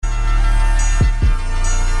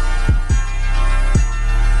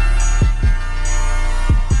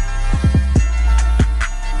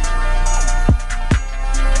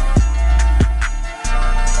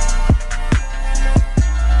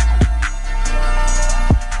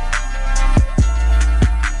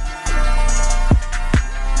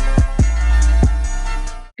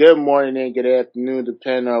good morning and good afternoon,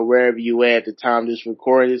 depending on wherever you at the time this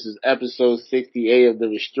recording. This is episode 68 of the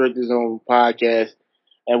Restricted Zone podcast,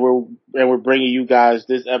 and we're bringing you guys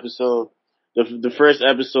this episode, the first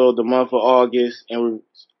episode of the month of August, and we're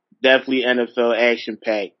definitely NFL action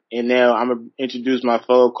packed. And now I'm gonna introduce my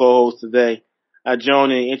fellow co-host today,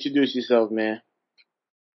 Jonah. Introduce yourself, man.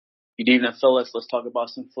 Good evening, fellas. Let's talk about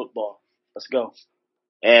some football. Let's go.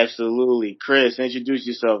 Absolutely, Chris. Introduce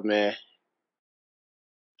yourself, man.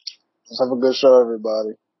 Let's have a good show,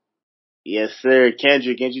 everybody. Yes, sir.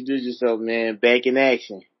 Kendrick, introduce yourself, man. Back in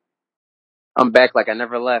action. I'm back like I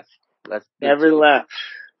never left. Never left.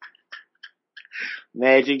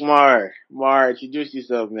 Magic Mar, introduce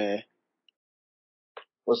yourself, man.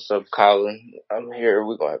 What's up, Colin? I'm here.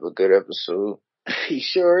 We're going to have a good episode. He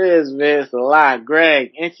sure is, man. It's a lot.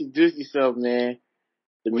 Greg, introduce yourself, man.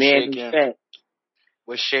 The What's man who's fat.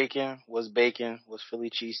 What's shaking? What's baking? What's Philly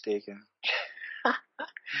cheesesteaking?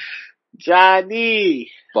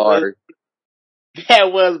 Johnny. Bars.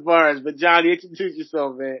 That was bars, but Johnny, introduce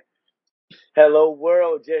yourself, man. Hello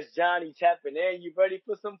world, just Johnny tapping in. You ready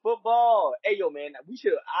for some football? Hey yo, man, I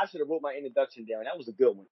should have wrote my introduction down. That was a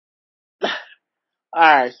good one.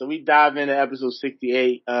 Alright, so we dive into episode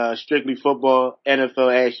 68, strictly football,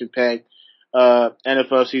 NFL action packed.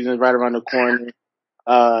 NFL season is right around the corner.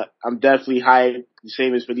 I'm definitely hyped. The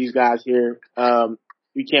same as for these guys here.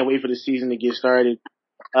 We can't wait for the season to get started.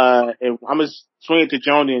 And I'm gonna swing it to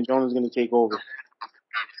Jonah, and Jonah's gonna take over.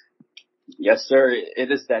 Yes, sir. It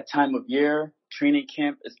is that time of year. Training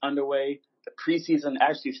camp is underway. The preseason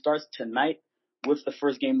actually starts tonight with the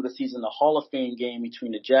first game of the season, the Hall of Fame game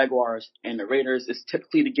between the Jaguars and the Raiders. It's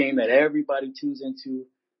typically the game that everybody tunes into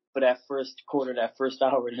for that first quarter, that first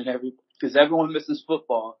hour, because everyone misses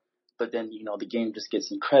football. But then, the game just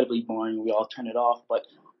gets incredibly boring. We all turn it off. But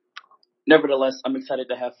nevertheless, I'm excited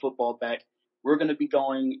to have football back. We're going to be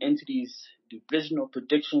going into these divisional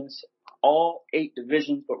predictions, all 8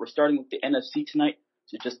 divisions, but we're starting with the NFC tonight.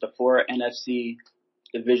 So just the 4 NFC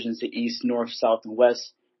divisions, the East, North, South, and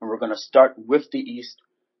West. And we're going to start with the East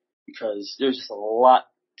because there's just a lot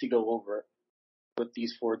to go over with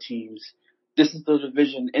these 4 teams. This is the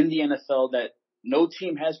division in the NFL that no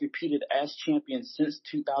team has repeated as champion since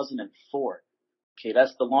 2004. Okay,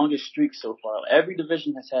 that's the longest streak so far. Every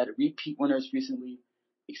division has had repeat winners recently,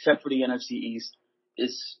 except for the NFC East.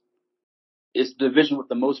 It's the division with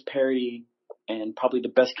the most parity and probably the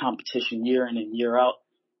best competition year in and year out.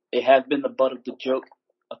 It had been the butt of the joke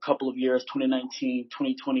a couple of years, 2019,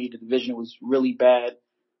 2020, the division was really bad.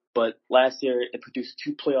 But last year, it produced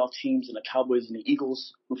 2 playoff teams in the Cowboys and the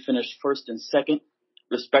Eagles, who finished first and second,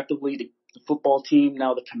 respectively. The football team,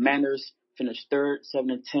 now the Commanders, finished third,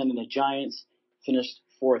 7-10, and the Giants finished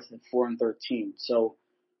fourth at 4-13. So,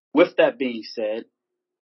 with that being said,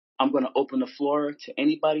 I'm going to open the floor to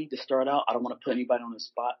anybody to start out. I don't want to put anybody on the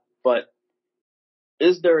spot, but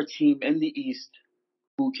is there a team in the East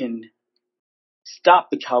who can stop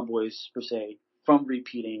the Cowboys, per se, from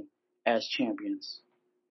repeating as champions?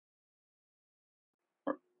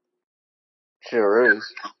 Sure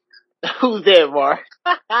is. Who's that, Mar?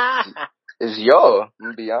 It's y'all, I'm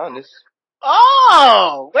going to be honest.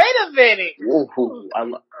 Oh, wait a minute. Whoa. Whoa.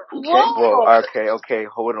 Well, okay,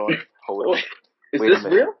 hold on. Is this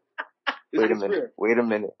real? Wait a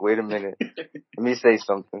minute. Let me say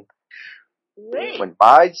something. Wait. When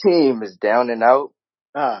my team is down and out,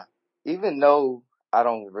 Uh, even though I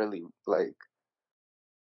don't really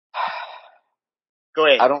Go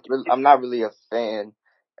ahead. I'm not really a fan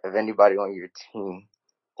of anybody on your team.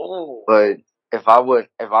 Oh. But if I want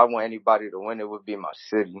anybody to win, it would be my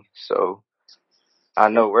city. So I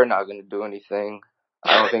know we're not going to do anything.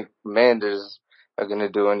 I don't think Commanders are going to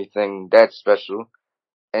do anything that special.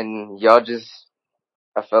 And y'all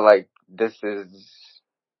I feel like this is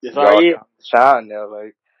y'all shine now.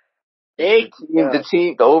 Like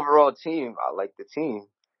the overall team. I like the team.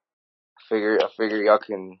 I figure y'all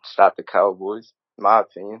can stop the Cowboys. In my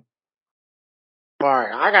opinion.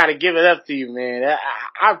 Mark, I gotta give it up to you, man.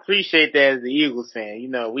 I appreciate that as the Eagles fan. You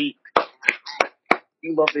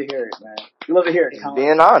love to hear it, man. You love to hear it, Colin.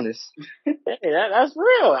 Being honest. Hey, that's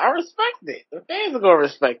real. I respect it. The fans are gonna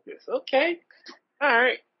respect this. Okay. All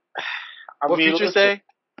right. What did you say?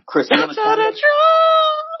 Chris, you want to start?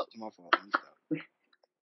 My fault.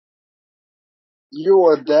 You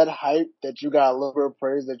are that hype that you got a little bit of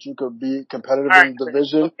praise that you could be competitive in the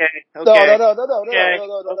division. Okay. No.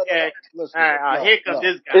 Okay. Listen, All right, here comes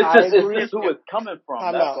this guy. It's just who it's coming from.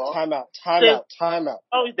 Time out.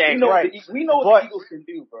 Oh, he's that we know right. what the Eagles can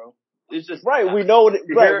do, bro. It's just right. We know what the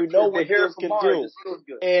hear Eagles can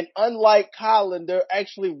do. And unlike Colin, they're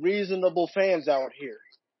actually reasonable fans out here.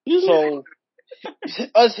 So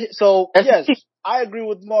So yes, I agree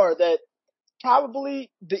with Mar that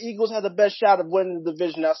probably the Eagles have the best shot of winning the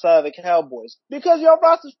division outside of the Cowboys because your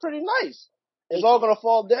roster's pretty nice. It's all going to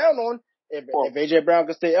fall down on if AJ Brown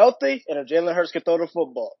can stay healthy and if Jalen Hurts can throw the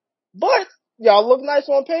football. But y'all look nice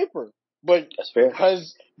on paper. But That's fair.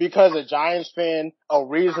 Because a Giants fan, a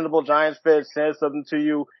reasonable Giants fan says something to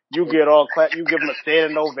you, you get all clap, you give them a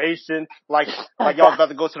standing ovation like y'all about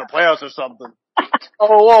to go to the playoffs or something.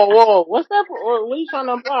 Oh, whoa. What's that? What are you trying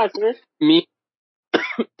to imply, sir? Me,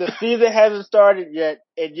 The season hasn't started yet,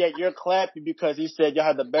 and yet you're clapping because he said y'all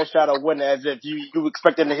had the best shot of winning, as if you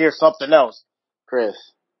expecting to hear something else. Chris.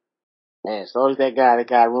 Man, it's always that guy that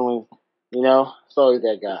got ruined, you know? It's always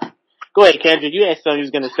that guy. Go ahead, Kendrick. You had something you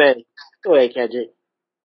was going to say. Go ahead, Kendrick.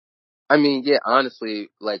 I mean, yeah, honestly,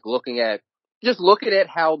 like looking at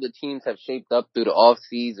how the teams have shaped up through the off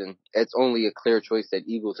season, it's only a clear choice that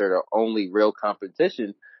Eagles are the only real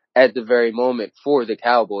competition at the very moment for the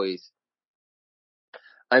Cowboys.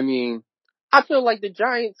 I mean, I feel like the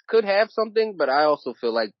Giants could have something, but I also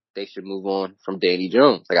feel like they should move on from Danny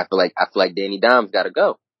Jones. Like I feel like Danny Dimes got to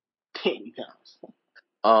go. Danny Dimes.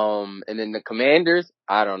 And then the Commanders,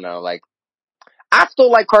 I don't know. Like I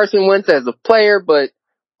still like Carson Wentz as a player, but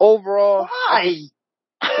overall,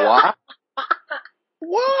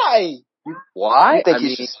 Why? Why? You think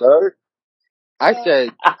he should start? I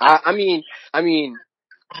said, I mean,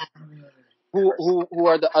 who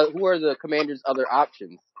are the Commanders' other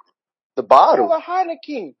options? The bottom. Taylor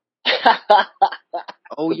Heineke.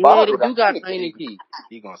 Oh The yeah, bottom, they do got Heineke. Heineke.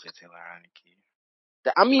 You gonna say Taylor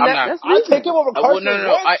Heineke? I mean, that's I take him reasonable. over Carson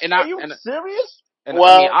No. Wentz. Are you serious? And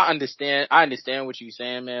Well, I mean, I understand what you're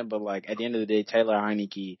saying, man. But like at the end of the day, Taylor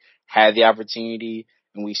Heineke had the opportunity,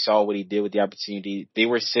 and we saw what he did with the opportunity. They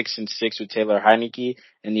were 6-6 with Taylor Heineke,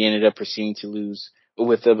 and they ended up proceeding to lose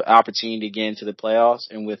with the opportunity to get into the playoffs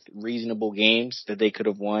and with reasonable games that they could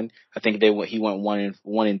have won. I think he went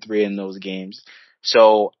 1-3 in those games.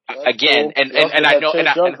 So That's again, cool. and I know,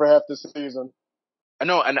 Chase Young for half the season. I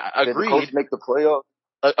know, and I Did the agreed. coach make the playoffs?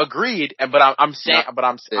 Agreed, but I'm saying,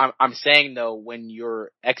 No. I'm saying though, when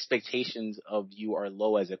your expectations of you are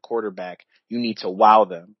low as a quarterback, you need to wow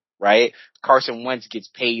them, right? Carson Wentz gets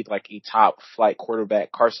paid like a top flight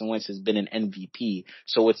quarterback. Carson Wentz has been an MVP,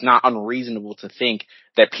 so it's not unreasonable to think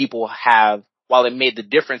that people have, while the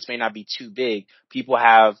difference may not be too big, people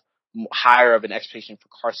have higher of an expectation for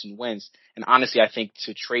Carson Wentz. And honestly, I think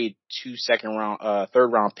to trade 2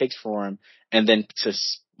 third round picks for him, and then to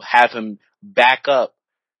have him back up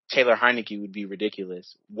Taylor Heineke would be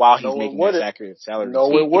ridiculous while he's making that accurate salary. No,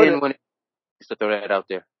 it He wouldn't. didn't win it. Just to throw that out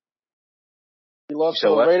there. He lost to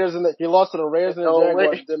the Raiders and the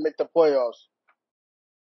Jaguars didn't make the playoffs.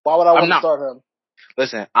 Why would I want to start him?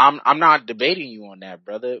 Listen, I'm not debating you on that,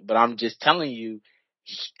 brother, but I'm just telling you,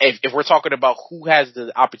 if we're talking about who has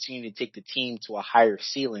the opportunity to take the team to a higher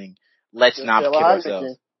ceiling, let's not kid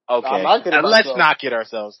ourselves. Okay, let's not kid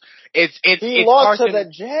ourselves. He lost Carson, to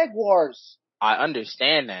the Jaguars. I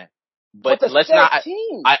understand that, but let's not.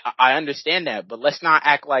 Team. I understand that, but let's not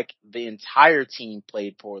act like the entire team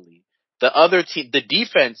played poorly. The other team, the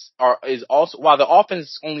defense is also, while the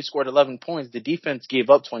offense only scored 11 points, the defense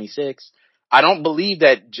gave up 26. I don't believe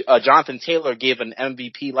that Jonathan Taylor gave an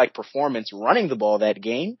MVP-like performance running the ball that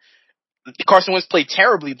game. Carson Wentz played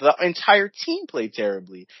terribly. The entire team played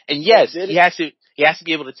terribly. And yes, he has to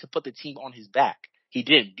be able to put the team on his back. He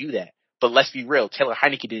didn't do that. But let's be real, Taylor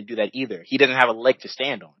Heineke didn't do that either. He doesn't have a leg to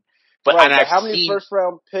stand on. But, right, but how many first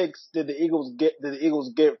round picks did the Eagles get? Did the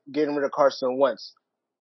Eagles get getting rid of Carson Wentz?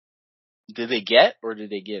 Did they get or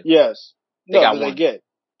did they give? Yes. They got one. They get?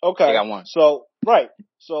 Okay. They got one. So right.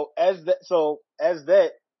 So as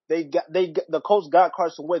that the coach got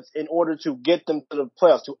Carson Wentz in order to get them to the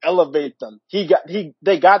playoffs, to elevate them. They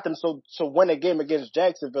got them to win a game against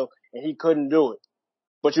Jacksonville, and he couldn't do it.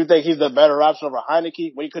 But you think he's the better option over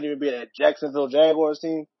Heineke when he couldn't even be at Jacksonville Jaguars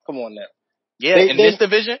team? Come on now. Yeah, in this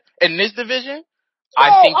division,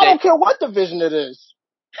 I don't care what division it is.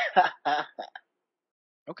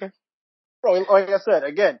 Okay. Bro, like I said,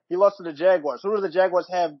 again, he lost to the Jaguars. Who do the Jaguars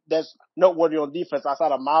have that's noteworthy on defense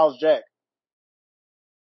outside of Miles Jack?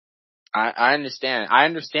 I understand. I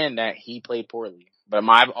understand that he played poorly. But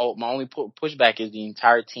my only pushback is the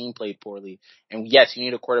entire team played poorly. And yes, you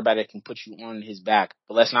need a quarterback that can put you on his back.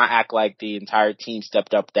 But let's not act like the entire team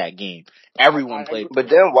stepped up that game. Everyone played poorly. But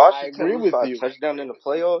then Washington lose by a touchdown in the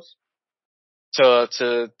playoffs?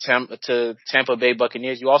 To Tampa Bay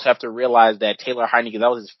Buccaneers, you also have to realize that Taylor Heineke, that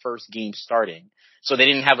was his first game starting. So they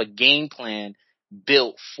didn't have a game plan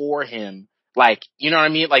built for him Like, you know what I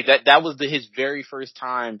mean? Like that was his very first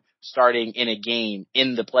time starting in a game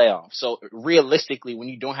in the playoffs. So realistically, when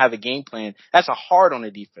you don't have a game plan, that's a hard on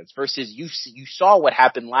the defense versus you saw what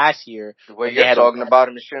happened last year. The way you're talking about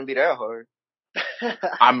him, it shouldn't be that hard.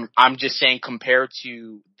 I'm just saying compared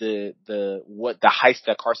to the heights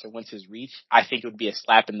that Carson Wentz has reached, I think it would be a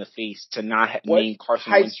slap in the face to not name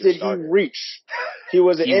Carson Wentz your starter. What heights did he reach? He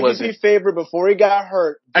was an MVP favorite before he got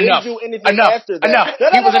hurt. Didn't do anything after that. Enough.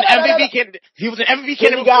 He was an MVP candidate. He was an MVP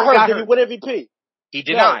candidate before he got hurt. Did he win MVP? He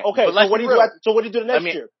did not. Okay, so what did he do the next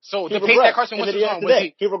year? So the pace that Carson Wentz was on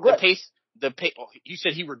was he regressed. The pace. You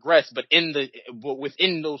said he regressed, but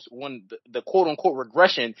within those the quote unquote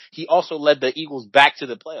regression, he also led the Eagles back to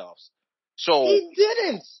the playoffs. So he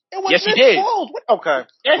didn't. It was yes, he did. Okay. What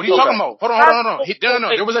are you talking about? Hold on. No.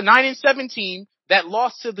 There was a 9-7 team that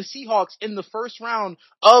lost to the Seahawks in the first round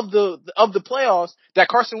of the playoffs that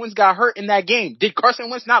Carson Wentz got hurt in that game. Did Carson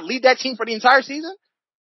Wentz not lead that team for the entire season?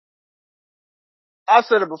 I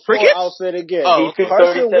said it before. I'll say it again.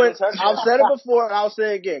 Carson Wentz. I've said it before, and I'll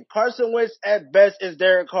say it again. Carson Wentz at best is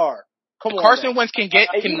Derek Carr. Come on. Carson Wentz can lead.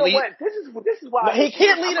 This is why he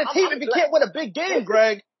can't lead a team if he can't win a big game,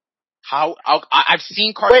 Greg. I've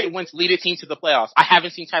seen Carson Wentz lead a team to the playoffs. I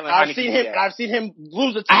haven't seen Taylor Heineke do that. I've seen him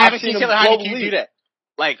lose a team. I haven't seen Taylor Heineke do that.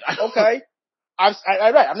 Like, okay. I've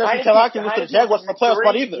never seen Taylor Heineke lose to the Jaguars for the playoffs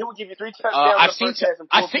spot either. He will give you 3 touchdowns.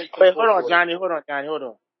 Wait, hold on, Johnny. Hold on.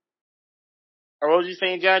 Or what was you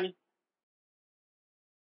saying, Johnny?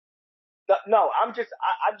 No, I'm just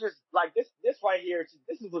like this right here.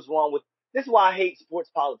 This is what's wrong with. This is why I hate sports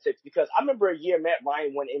politics, because I remember a year Matt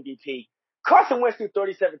Ryan won MVP. Carson Wentz threw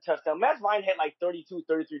 37 touchdowns. Matt Ryan had like 32,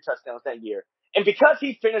 33 touchdowns that year. And because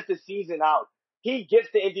he finished the season out, he gets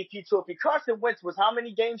the MVP trophy. Carson Wentz was how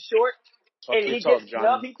many games short? And he gets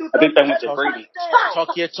snubbed. He threw 30 I think that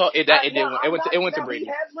went to Brady.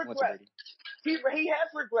 It went to Brady. He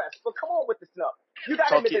has regressed, but come on with the snub. You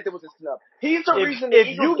gotta admit that there was a snub. He's the reason if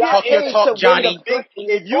you get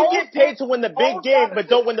paid to win the big game, but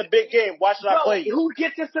don't win the big game, why should I play you? Who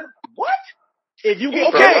gets this to what? If you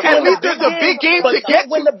get at least there's a big game to get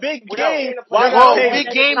win the big game. Big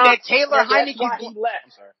game that Taylor Heineke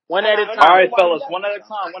left. One at a time. All right, fellas, one at a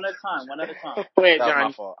time. Go ahead, Johnny. That was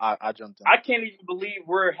my fault. I jumped in. I can't even believe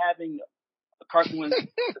we're having a Carson Wentz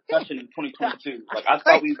discussion in 2022. Like, I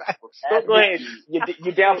thought we had go ahead. You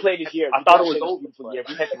downplayed his year. I thought it was over. You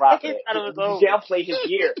had to rock it. You downplayed his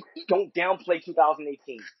year. Don't downplay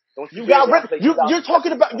 2018. You're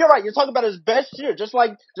talking about. You're right. You're talking about his best year. Just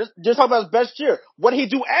talking about his best year. What did he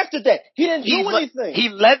do after that? He didn't do anything. He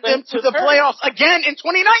led them to the playoffs again in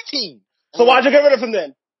 2019. So why'd you get rid of him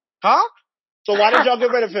then? Huh? So why did y'all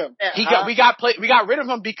get rid of him? We got rid of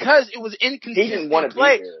him because it was inconsistent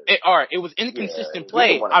play. It was inconsistent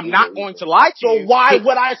play. I'm not going to lie to you. So why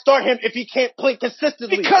would I start him if he can't play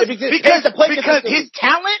consistently? Because his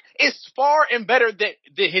talent is far and better than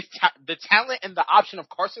the talent and the option of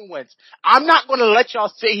Carson Wentz. I'm not going to let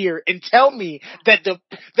y'all sit here and tell me that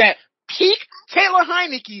that peak Taylor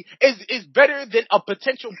Heineke is better than a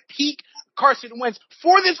potential peak Carson Wentz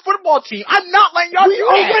for this football team. I'm not letting y'all do that.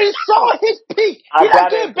 We already saw his peak. He's not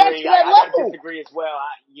getting back to that level. I disagree as well.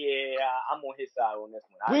 I'm on his side on this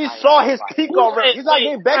one. We saw his peak already. He's not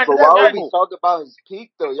getting back to that level. Why would we talk about his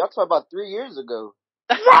peak, though? Y'all talking about 3 years ago.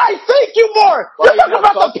 Right, thank you, Mark. You're talking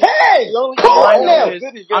about the peg. Come on now.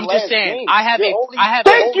 I'm just saying, I have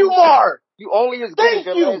Thank you, Mark. You only as good as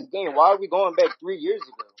your last game. Why are we going back 3 years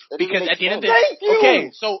ago? Because at the end of the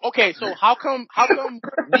day, okay, so how come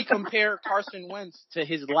we compare Carson Wentz to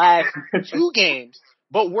his last 2 games,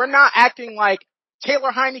 but we're not acting like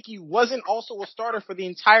Taylor Heineke wasn't also a starter for the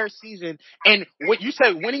entire season? And what you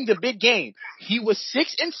said, winning the big game, he was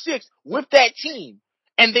 6-6 with that team,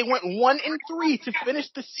 and they went 1-3 to finish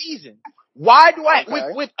the season. Why do I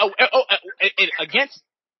against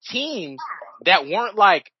teams that weren't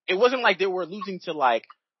like, it wasn't like they were losing to like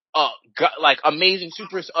amazing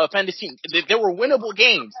super fantasy teams. There were winnable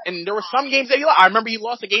games, and there were some games that I remember he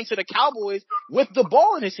lost a game to the Cowboys with the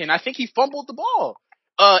ball in his hand. I think he fumbled the ball.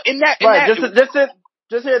 Just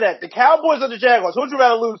hear that. The Cowboys or the Jaguars? Who would you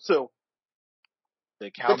rather lose to?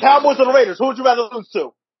 The Cowboys or the Raiders? Who would you rather lose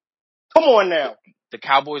to? Come on now. The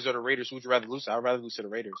Cowboys or the Raiders? Who would you rather lose to? I'd rather lose to the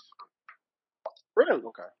Raiders. Really?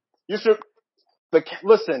 Okay. You should.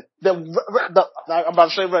 Listen. I'm about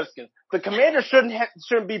to say Redskins. The Commanders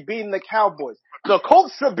shouldn't be beating the Cowboys. The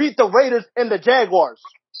Colts should beat the Raiders and the Jaguars.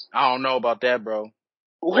 I don't know about that, bro.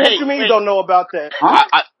 What do you mean you don't know about that?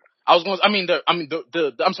 I'm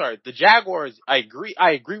sorry, the Jaguars, I agree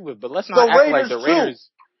with, but let's not act like the Raiders.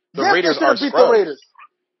 The Raiders are scrubs.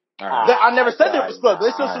 All right. I never said they were scrubs.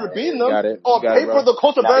 They still should have beaten them. Got it. On Got it, paper, bro. the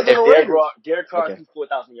Colts are better than the Raiders. Derek Carr Okay. threw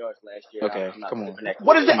 4,000 yards last year. Okay, I'm not come on. flipping that.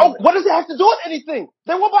 What does it have to do with anything?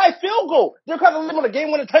 They won by a field goal. They're kind of living on a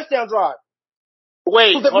game-winning touchdown drive.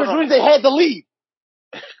 Wait, So that hold on. means they had to leave.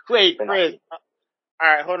 Wait, Chris. All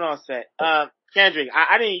right, hold on a sec. Kendrick,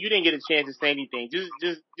 you didn't get a chance to say anything.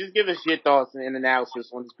 Just give us your thoughts and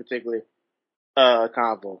analysis on this particular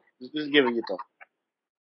convo. Just give us your thoughts.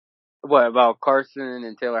 What about Carson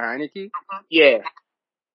and Taylor Heineke? Yeah.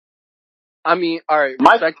 I mean, all right,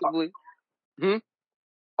 respectively. I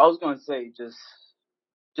was going to say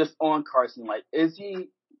just on Carson, like,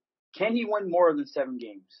 can he win more than 7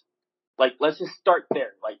 games? Like, let's just start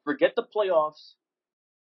there. Like, forget the playoffs.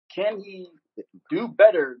 Can he do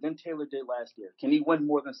better than Taylor did last year? Can he win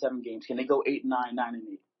more than 7 games? Can they go 8-9,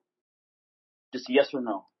 9-8? Just yes or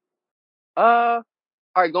no. All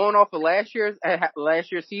right, going off of last year's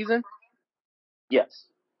season. Yes.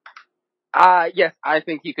 Yes, I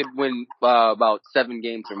think he could win about 7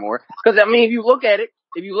 games or more. Because I mean, if you look at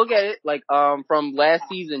it, like from last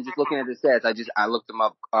season, just looking at the stats, I looked them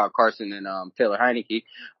up. Carson and Taylor Heineke.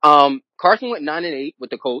 Carson went 9-8 with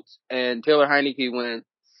the Colts, and Taylor Heineke went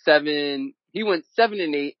 7. He went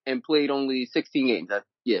 7-8 and played only 16 games.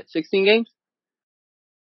 16 games.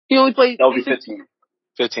 He only played. That'll be 15.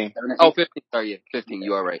 15. Oh, 15. Sorry, yeah, 15.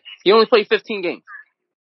 You are right. He only played 15 games.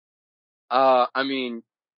 I mean,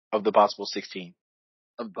 Of the possible 16.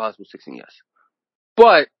 of the possible 16, yes.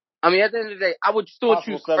 But I mean, at the end of the day, I would still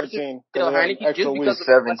Possible choose 17. Taylor Heineke just because It's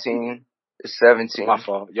 17. It's 17. My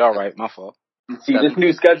fault. Y'all right. My fault. See, this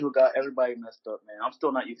new schedule got everybody messed up, man. I'm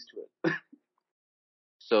still not used to it.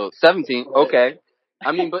 So 17, okay.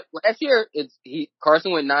 I mean, but last year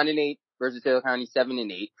Carson went 9-8 versus Taylor Heineke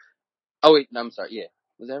 7-8. Oh wait, no, I'm sorry. Yeah,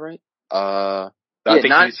 was that right? I yeah,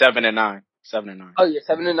 think he's 7-9. 7-9. Oh yeah,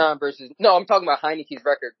 7-9 versus. No, I'm talking about Heineke's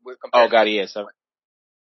record with Oh god, he is 7.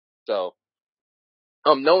 So,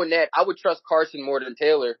 knowing that, I would trust Carson more than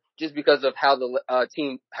Taylor just because of how the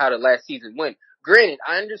last season went. Granted,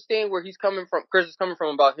 I understand where Chris is coming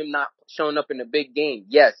from about him not showing up in a big game.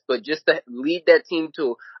 Yes, but just to lead that team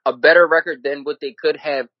to a better record than what they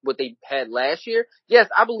had last year. Yes,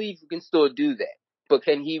 I believe he can still do that. But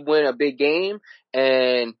can he win a big game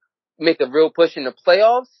and make a real push in the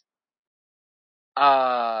playoffs?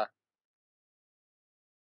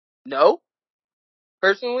 No.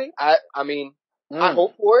 Personally, I mean, I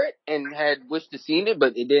hope for it and had wished to seen it,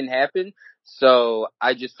 but it didn't happen. So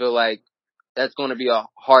I just feel like that's going to be a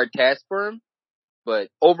hard task for him. But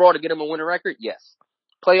overall, to get him a winning record, yes.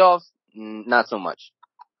 Playoffs, not so much.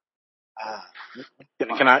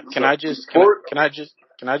 Can I just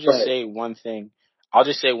say one thing? I'll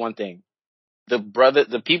just say one thing.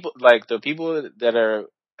 The people that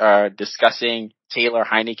are discussing Taylor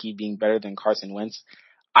Heineke being better than Carson Wentz,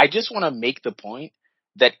 I just want to make the point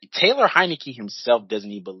that Taylor Heineke himself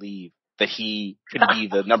doesn't even believe that he could be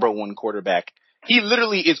the number 1 quarterback. He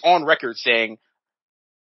literally is on record saying,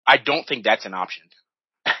 I don't think that's an option.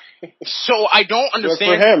 So I don't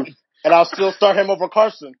understand. Good for him. And I'll still start him over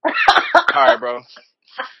Carson. All right, bro.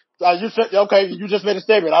 You just made a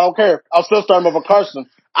statement. I don't care. I'll still start him over Carson.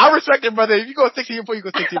 I respect it, brother. If you go 16 point, you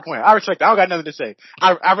go 16 point. I respect it. I don't got nothing to say.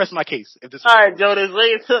 I rest my case. If this All right, Jonas, lay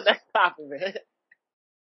it to that topic, man.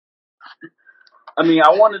 I mean,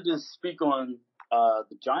 I wanted to speak on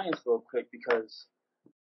the Giants real quick because,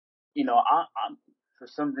 I'm for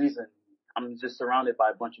some reason I'm just surrounded by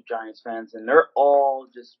a bunch of Giants fans, and they're all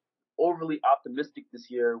just overly optimistic this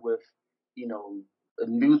year with, the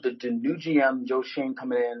new GM Joe Shane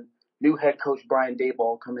coming in, new head coach Brian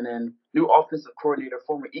Daboll coming in, new offensive coordinator,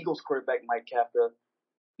 former Eagles quarterback Mike Kafka.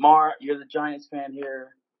 Mar, you're the Giants fan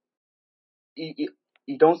here.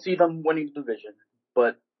 You don't see them winning the division,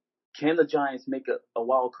 but can the Giants make a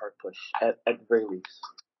wild card push at the very least?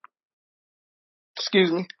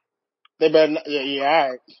 Excuse me? They better not, all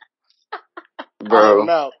right.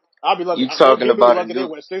 Bro, I'll be lucky. You talking about lucky they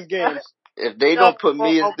win 6 games. If they don't put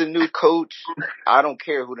me as the new coach, I don't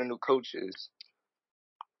care who the new coach is.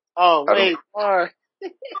 Oh, wait.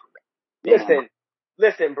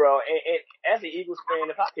 Listen, bro. And as an Eagles fan,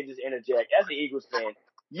 if I could just interject, as an Eagles fan,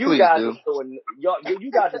 you Please guys do. are so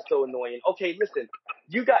you guys are so annoying. Okay, listen,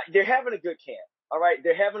 they're having a good camp. All right,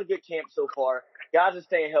 they're having a good camp so far. Guys are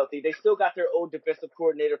staying healthy. They still got their old defensive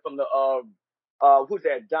coordinator from the who's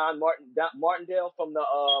that? Don Martindale from the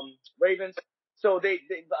Ravens. So they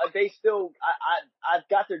still I've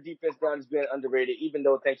got their defense down as being underrated, even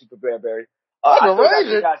though thank you for Bradbury. I still got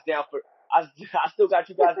you guys down for I still got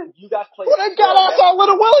you guys. You guys play. Well, they got also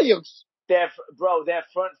Leonard Williams. That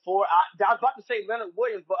front four. I was about to say Leonard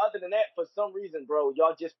Williams, but other than that, for some reason, bro,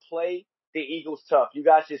 y'all just play the Eagles tough. You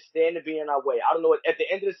guys just stand to be in our way. I don't know. At the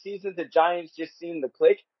end of the season, the Giants just seem to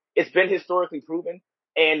click. It's been historically proven.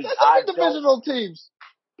 And I don't, divisional teams.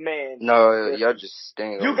 man. No, y'all just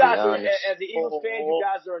stink. You I'll guys be are, honest. as an Eagles fan, you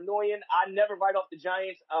guys are annoying. I never write off the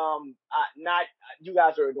Giants. You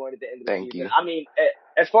guys are annoying at the end of the Thank season. you. I mean,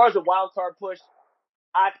 as far as the wild card push,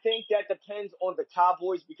 I think that depends on the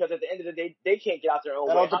Cowboys because at the end of the day, they can't get out their own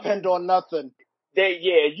way. That don't depend on nothing.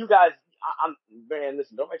 You guys, man,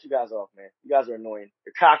 listen, don't write you guys off, man. You guys are annoying.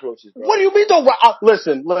 You're cockroaches, bro. What do you mean don't?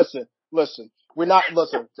 Listen. We're not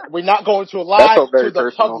going to lie That's very to the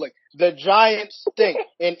personal. public. The Giants stink,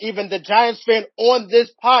 and even the Giants fan on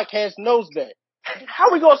this podcast knows that. How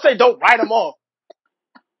are we gonna say don't write them off?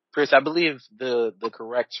 Chris, I believe the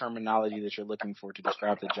correct terminology that you're looking for to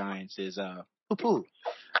describe the Giants is poo-poo.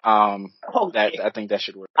 Okay. I think that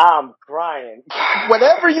should work. I'm crying.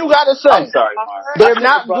 Whatever you gotta say. I'm sorry, Mark. They're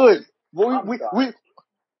not good.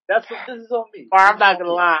 This is on me. Or I'm not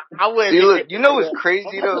gonna lie. I wouldn't. See, look, you know what's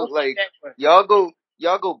crazy though? Like, y'all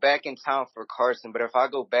go back in time for Carson, but if I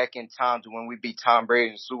go back in time to when we beat Tom Brady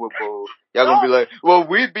in the Super Bowl, y'all gonna be like, well,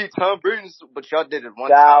 we beat Tom Brady in the Super Bowl, but y'all did it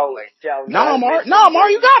one time. Like, No, Mar,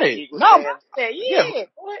 you got it. No,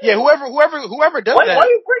 yeah. Whoever does that. Why are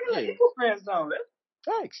you bringing the Eagles fans down?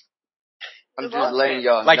 Thanks. I'm just letting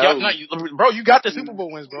y'all Like, know. bro, you got the Super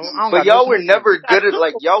Bowl wins, bro. But y'all were never good at,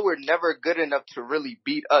 like, y'all were never good enough to really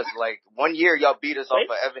beat us. Like, one year y'all beat us off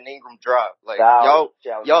of Evan Ingram drop. Like, y'all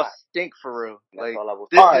stink for real. Like,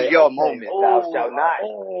 this is your moment.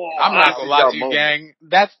 I'm not gonna lie to you, gang.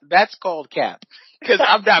 That's called cap. Cause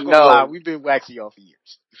I'm not gonna lie, we've been waxing y'all for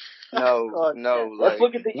years. No. Let's Like,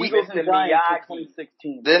 look at the Eagles and Giants for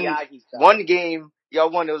 2016. then one game, y'all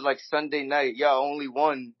won, it was like Sunday night. Y'all only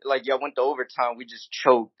won, like, y'all went to overtime. We just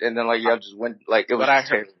choked. And then, like, y'all just went, like, it was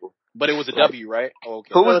terrible. But it was a W, right? Oh,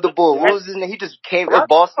 okay. Who was the bull? What was his name? He just came,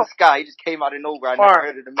 Boston Scott. He just came out of nowhere. I never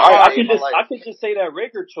heard of him. I could just say that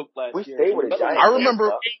Rager choked last year. Stay with the Giants. I remember.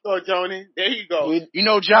 There you go, Joni. There you go. You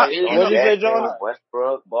know, John. What did you say, John?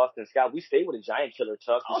 Westbrook, Boston Scott. We stayed with a Giant killer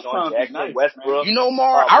tough. I was Deshaun trying to be Jackson, nice, Westbrook. You know,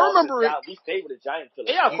 Mar. I remember it. We stayed with a Giant killer.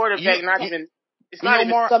 They are quarterback, not even. It's not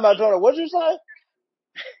even. Talking about Jonah. What'd you say?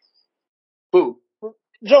 Who?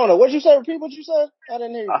 Jonah, what'd you say? Repeat what you said. I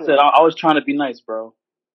didn't hear you. I said I was trying to be nice, bro.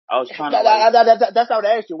 I was trying to. That's not what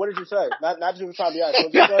I asked you. What did you say? Not that you were trying to be nice.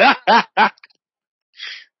 What did you say?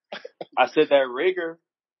 I said that Rager,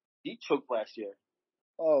 he choked last year.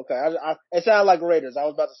 Oh, okay. It sounded like Raiders. I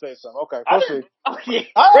was about to say something. Okay, proceed.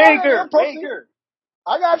 Rager.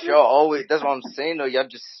 I got you. Y'all always, that's what I'm saying though. Y'all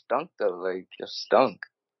just stunk though. Like, y'all stunk.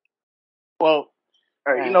 Well,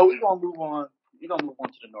 all right, we're gonna move on. We're gonna move on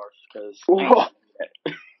to the North because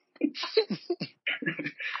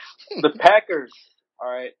the Packers. All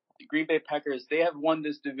right, the Green Bay Packers. They have won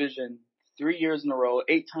this division 3 years in a row,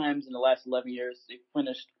 8 times in the last 11 years. They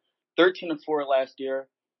finished 13-4 last year.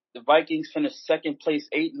 The Vikings finished second place,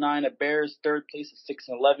 8-9. The Bears third place,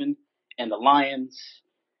 6-11, and the Lions.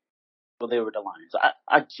 Well, they were the Lions.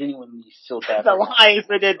 I genuinely feel bad. the Lions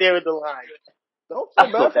were there with the Lions. Don't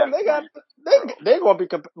feel bad for them. They're gonna be.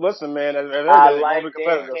 Listen, man. I like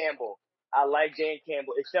Dan Campbell. I like Dan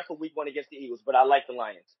Campbell, except for week 1 against the Eagles. But I like the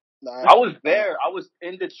Lions. I was there. I was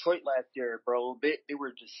in Detroit last year, bro. They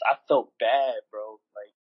were just. I felt bad, bro.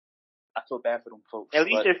 Like I felt bad for them folks. At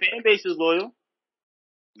least their fan base is loyal.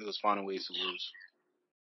 It was finding ways to lose.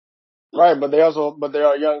 Right, but they are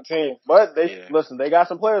a young team. But listen, they got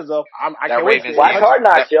some players though. I can't wait to see. Wild card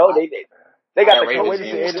knocks, yo. They got the Ravens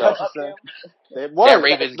coach. game was tough. That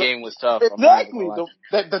Ravens game was tough. Exactly.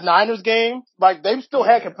 The Niners game, like they still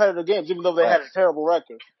had competitive games, even though they had a terrible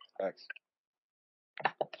record. Thanks.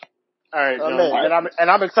 All right,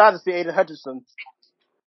 I'm excited to see Aiden Hutchinson.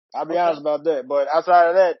 I'll be honest about that. But outside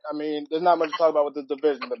of that, I mean, there's not much to talk about with this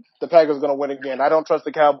division. The Packers are going to win again. I don't trust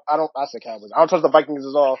the Cowboys. I don't trust the Vikings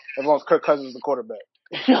at all as long as Kirk Cousins is the quarterback.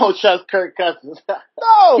 You don't trust Kirk Cousins.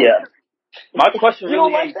 No. Yeah. My question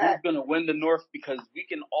really like is who's going to win the North, because we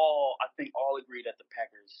can all agree that the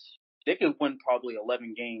Packers, they could win probably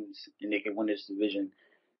 11 games and they can win this division.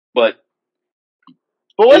 But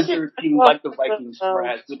is there a team like the Vikings,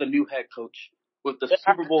 perhaps, with a new head coach, with the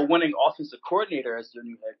Super Bowl winning offensive coordinator as their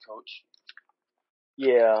new head coach?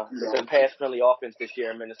 Yeah, the pass-friendly offense this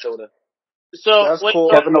year in Minnesota. So that's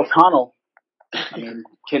cool. Kevin O'Connell. I mean,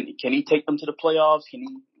 can he take them to the playoffs? Can he?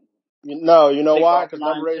 No, you know why? Because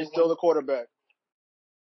number 8 is still the quarterback.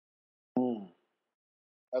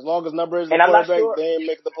 As long as number 8 is the quarterback, they ain't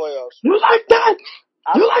making the playoffs. You like that?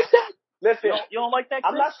 You like that? Listen, you don't like that,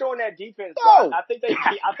 Chris? I'm not showing that defense. No. I think they.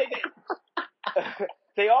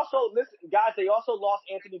 They also listen, guys. They also lost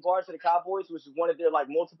Anthony Barnes to the Cowboys, which is one of their like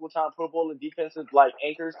multiple-time Pro Bowl defensive like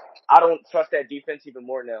anchors. I don't trust that defense even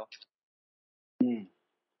more now.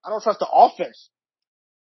 I don't trust the offense.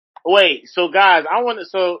 Wait, so guys, I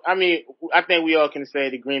think we all can say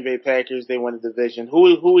the Green Bay Packers, they won the division.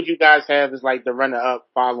 Who would you guys have as like the runner-up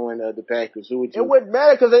following the Packers? Who would you? It wouldn't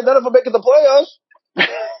matter because they none of them making the playoffs.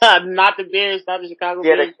 Not the Bears, not the Chicago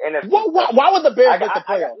Yeah, Bears. the NFC. Why would the Bears make the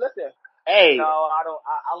playoffs? Listen, Hey, no, I don't.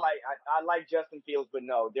 I like Justin Fields, but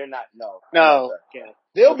no, they're not. No. Okay.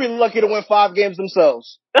 They'll be lucky to win 5 games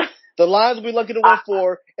themselves. The Lions will be lucky to win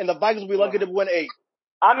 4, and the Vikings will be lucky to win 8.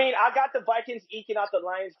 I mean, I got the Vikings eking out the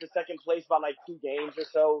Lions for second place by like 2 games or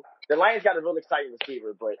so. The Lions got a real exciting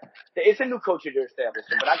receiver, but it's a new coach they're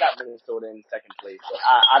establishing. But I got Minnesota in second place. But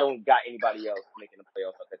I don't got anybody else making the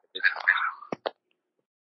playoffs at the division.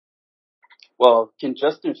 Well, can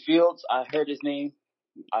Justin Fields? I heard his name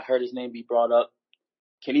be brought up.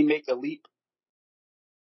 Can he make a leap?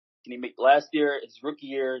 Can he make last year, his rookie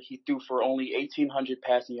year, he threw for only 1,800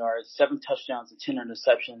 passing yards, 7 touchdowns, and 10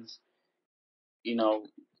 interceptions. You know,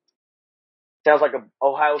 sounds like a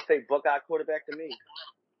Ohio State Buckeye quarterback to me.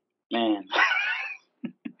 Man.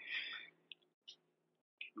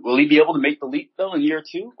 Will he be able to make the leap though in year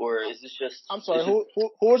 2, or is this just? I'm sorry. Who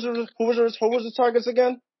was the targets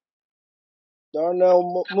again?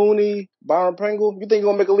 Darnell Mooney, Byron Pringle. You think you're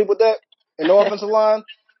gonna make a leap with that? And no offensive line?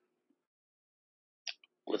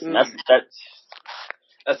 Listen,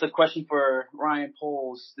 that's a question for Ryan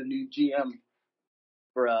Poles, the new GM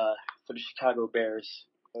for the Chicago Bears.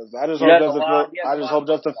 I just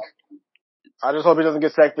hope he doesn't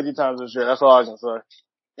get sacked 50 times this year. That's all I can say.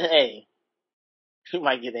 Hey, he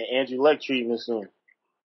might get an Andrew Luck treatment soon.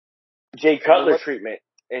 Jay Cutler treatment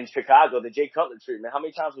in Chicago. The Jay Cutler treatment. How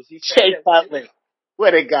many times was he sacked? Jay Cutler.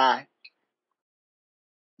 What a guy.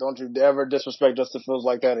 Don't you ever disrespect Justin Fields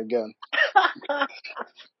like that again.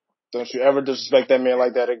 Don't you ever disrespect that man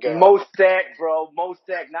like that again. Most sack, bro. Most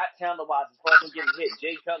sack. Not talent-wise. As far as him getting hit.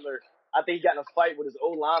 Jay Cutler, I think he got in a fight with his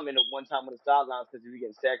old lineman at one time on the sidelines because he was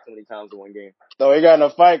getting sacked so many times in one game. No, he got in a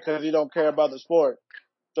fight because he don't care about the sport.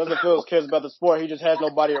 Justin Fields cares about the sport. He just has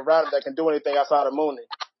nobody around him that can do anything outside of Mooney.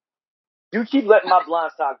 You keep letting my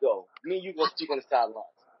blind side go. Me and you gonna speak on the sidelines.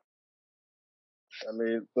 I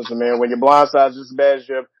mean, listen, man, when your blind side is just as bad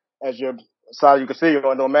as your side you can see, it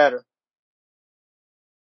don't matter.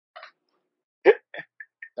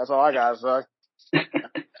 That's all I got, son. All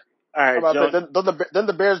right, then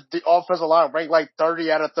the Bears' offensive line ranked like 30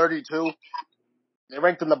 out of 32. They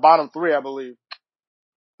ranked in the bottom 3, I believe.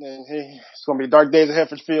 And it's going to be dark days ahead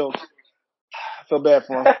for Fields. I feel bad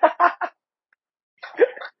for him.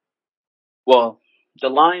 Well, the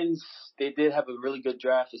Lions, they did have a really good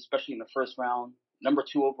draft, especially in the first round. Number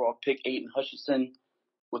 2 overall pick, Aiden Hutchinson.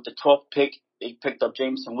 With the 12th pick, they picked up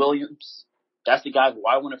Jameson Williams. That's the guy who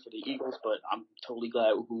I wanted for the Eagles, but I'm totally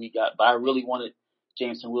glad with who we got. But I really wanted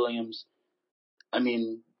Jameson Williams. I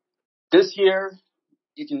mean, this year,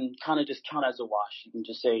 you can kind of just count as a wash. You can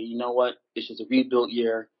just say, you know what, it's just a rebuild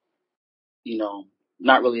year. You know,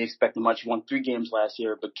 not really expecting much. You won 3 games last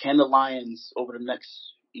year, but can the Lions over the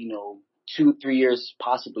next, 2-3 years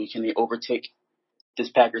possibly, can they overtake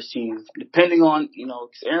this Packers team? Depending on,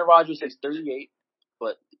 because Aaron Rodgers is 38,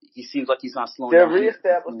 but he seems like he's not slowing down.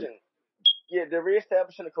 They're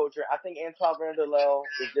reestablishing the culture. I think Antoine Vanderlei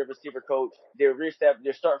is their receiver coach. They're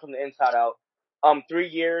starting from the inside out. 3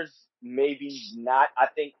 years, maybe not. I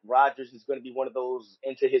think Rodgers is going to be one of those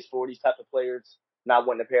into his 40s type of players, not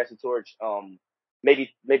wanting to pass the torch.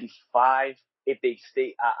 Maybe 5 if they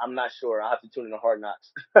stay. I'm not sure. I'll have to tune in to Hard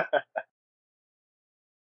Knocks.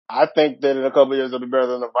 I think that in a couple of years they'll be better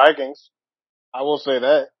than the Vikings. I will say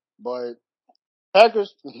that. But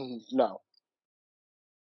Packers, no.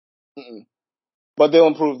 Mm-mm. But they'll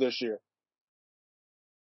improve this year.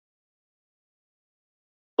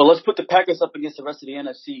 But let's put the Packers up against the rest of the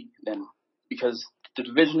NFC then, because the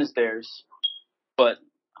division is theirs. But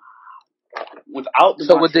without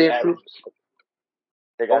the would they improve?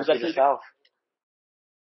 They got to the South.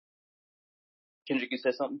 Kendrick, you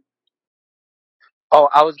said something? Oh,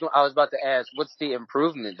 I was about to ask, what's the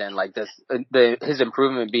improvement then? Like, does his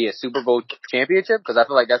improvement be a Super Bowl championship? Because I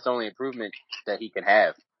feel like that's the only improvement that he can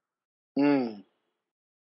have. You're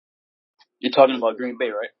talking about Green Bay,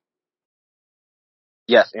 right?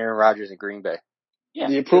 Yes, Aaron Rodgers in Green Bay. Yeah.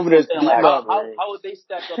 The improvement is how would they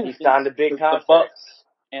stack up against the Bucks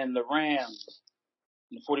and the Rams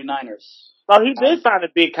and the 49ers? Oh, he did sign a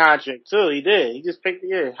big contract too. He did. He just picked the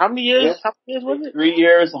year. How many years? Yeah. How many years was it? 3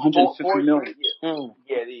 years, $150 million.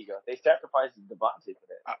 Yeah, there you go. They sacrificed Devontae for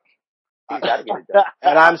that. He's got to get it done.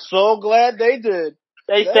 And I'm so glad they did.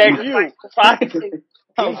 They sacrificed.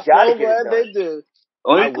 I'm He's got to so get it glad done. they did.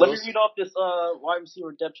 Let will me read off this wide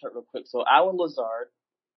receiver depth chart real quick. So Allen Lazard,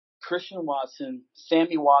 Christian Watson,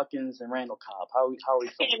 Sammy Watkins, and Randall Cobb. How are we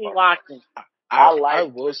feeling Sammy about Watkins. I I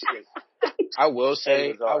like will I will and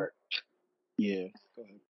say Lazard. yeah. Go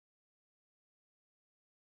ahead.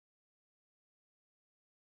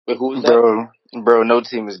 Wait, who was that? Bro, no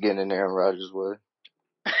team is getting in Aaron Rodgers' way.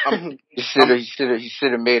 He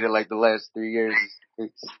should have made it like the last 3 years.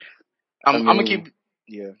 I'm gonna keep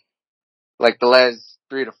like the last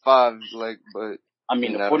 3 to 5, but I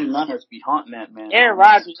mean, you the know, 49ers be haunting that man. Aaron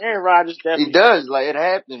Rodgers definitely. he does, like it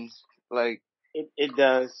happens, like, It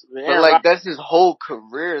does. but Aaron like Rodgers, that's his whole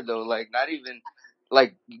career though. Like not even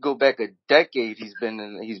like you go back a decade, he's been to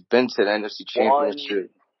the NFC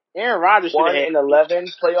Championship. Aaron Rodgers should have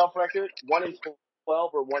 1-11 playoff record, 1-12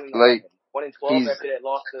 or 1-11. Like 1-12 after that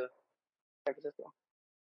loss to San Francisco.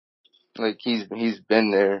 like he's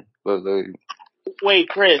been there, but like Wait,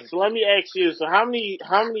 Chris. So let me ask you. So how many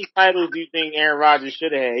titles do you think Aaron Rodgers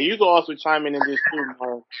should have had? You can also chime in this too,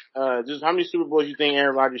 Mark. Just how many Super Bowls you think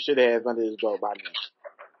Aaron Rodgers should have under his belt by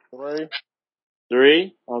now?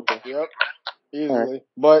 3. Okay. Yep. Easily. Right.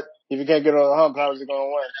 But if you can't get on the hump, how is he going to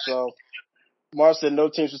win? So, Mark said no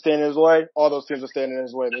team should stand in his way. All those teams are standing in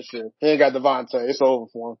his way this year. He ain't got Devontae. It's over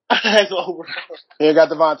for him. It's over. He ain't got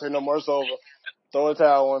Devontae no more. It's over. Throw a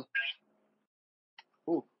towel in.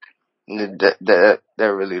 that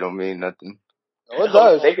really don't mean nothing. Oh, it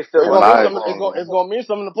does. They can still It's gonna mean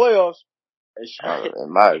something in the playoffs.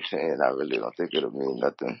 In my opinion, I really don't think it'll mean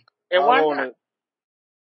nothing. And why not?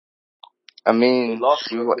 I mean, They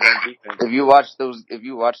lost a little bit on defense. if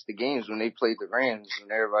you watch the games when they played the Rams,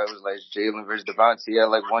 and everybody was like Jalen versus Devontae, he had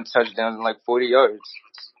like 1 touchdown and like 40 yards.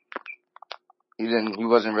 He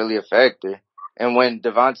wasn't really a factor. And when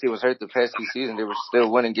Devontae was hurt the past 2 seasons, they were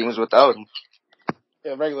still winning games without him.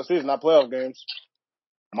 Yeah, regular season, not playoff games.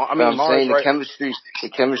 I mean, I'm saying the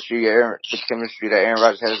chemistry that Aaron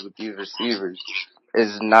Rodgers has with these receivers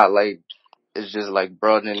is not like, it's just like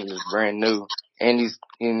broadening, is brand new. And he's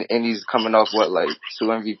coming off like 2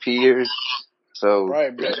 MVP years. So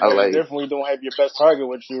right, but it's different when you don't have your best target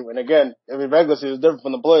with you. And again, every regular season is different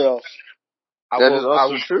from the playoffs. That is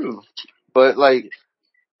also true. But like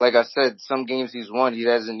I said, some games he's won, he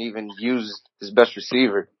hasn't even used his best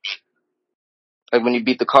receiver. Like when he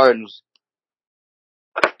beat the Cardinals,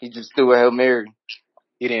 he just threw a Hail Mary.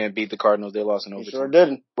 He didn't beat the Cardinals. They lost in overtime. He sure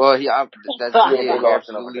didn't. Well, you're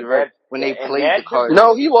absolutely right. When they played the Cardinals.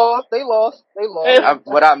 No, he lost. They lost.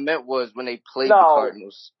 What I meant was when they played the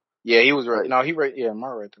Cardinals. Yeah, he was right. No, he right. Yeah, am I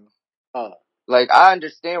right though? Like I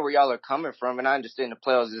understand where y'all are coming from, and I understand the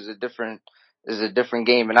playoffs is a different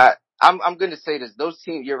game. And I'm gonna say this: those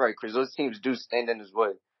teams, you're right, Chris. Those teams do stand in his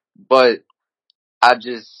way, but I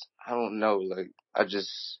don't know. Like I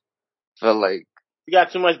just feel like you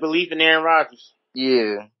got too much belief in Aaron Rodgers.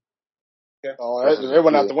 Yeah. Oh, it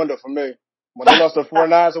went out the window for me. When they lost the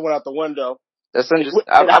 49ers, it went out the window. That's I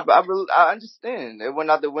understand. It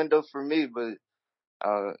went out the window for me, but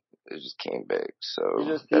it just came back.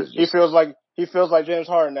 So he feels like James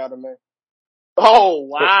Harden now to me. Oh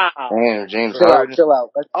wow! Damn, James Harden. Chill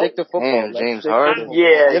out. Let's stick to football. Damn, James Harden.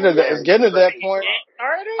 Yeah, it's getting to that point.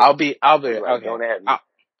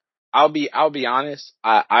 I'll be honest.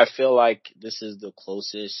 I feel like this is the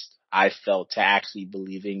closest I felt to actually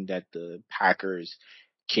believing that the Packers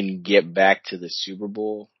can get back to the Super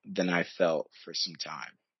Bowl than I felt for some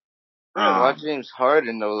time. Why James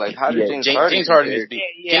Harden though? Like, how did James Harden?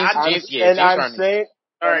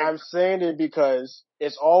 I'm saying it because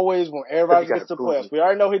it's always when everybody gets to playoffs. We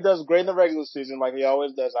already know he does great in the regular season, like he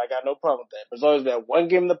always does. I got no problem with that. But it's always that one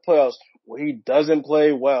game in the playoffs where he doesn't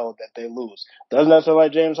play well that they lose. Doesn't that feel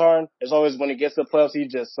like James Harden? It's always when he gets to the playoffs, he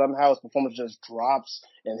just somehow his performance just drops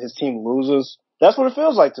and his team loses. That's what it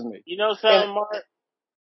feels like to me. You know something, Mark?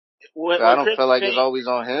 I don't feel like it's always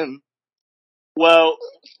on him. Well,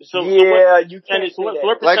 you can't say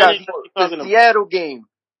that. Like the Seattle game,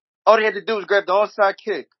 all they had to do was grab the onside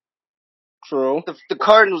kick. True. The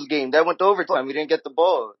Cardinals game, that went to overtime. We didn't get the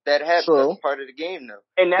ball. That happened. True. That's part of the game now.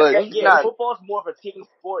 And football's more of a team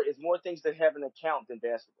sport. It's more things that have an account than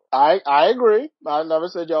basketball. I agree. I never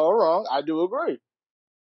said y'all were wrong. I do agree.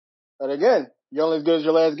 But again, you're only as good as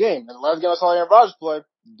your last game. And the last game I saw Aaron Rodgers play,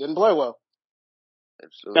 didn't play well.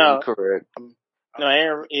 Absolutely correct. No,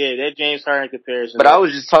 that James Harden comparison. But I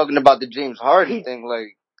was just talking about the James Harden thing,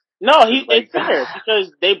 like. No, it's fair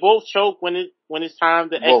because they both choke when it's time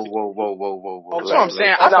to execute. Whoa. That's what I'm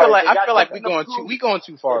saying. I feel like we going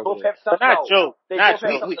too far. They both with it. have something. Not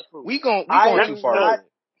choke. We going too far. With it.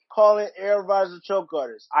 calling Aaron Rodgers a choke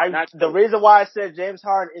artist. Not The choke. reason why I said James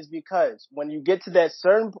Harden is because when you get to that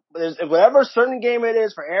whatever certain game it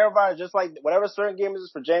is for Aaron Rodgers, just like whatever certain game it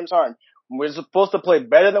is for James Harden, we're supposed to play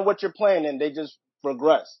better than what you're playing, and they just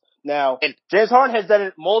regress. Now, And James Harden has done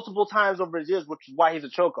it multiple times over his years, which is why he's a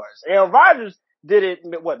choke artist. Aaron Rodgers did it,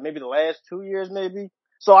 maybe the last 2 years, maybe?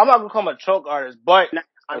 So I'm not going to call him a choke artist, but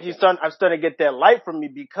I'm starting to get that light from me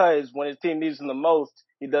because when his team needs him the most,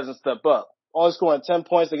 he doesn't step up. Only scoring 10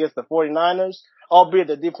 points against the 49ers, albeit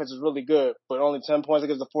the defense is really good, but only 10 points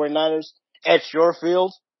against the 49ers at your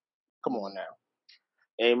field? Come on now.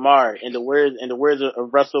 Hey, Mar, in the words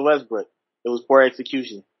of Russell Westbrook, it was poor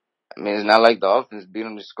execution. I mean, it's not like the offense beat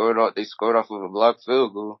them. They scored off of a blocked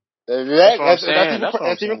field goal. that's what I'm saying.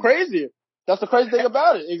 That's even crazier. That's the crazy thing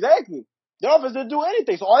about it. Exactly. The offense didn't do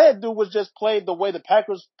anything. So all they had to do was just play the way the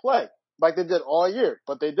Packers play, like they did all year,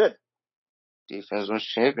 but they did. Defense wins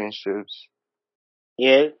championships.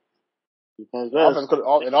 Yeah. Defense does. Offense could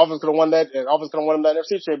have won that. Offense could have won that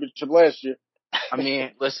NFC championship last year. I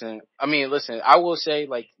mean, listen. I will say,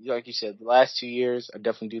 like you said, the last 2 years, I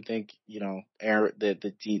definitely do think, Aaron,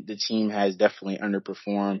 the team has definitely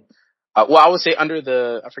underperformed. Well, I would say I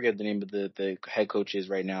forget the name of the head coach is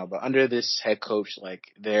right now, but under this head coach, like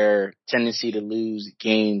their tendency to lose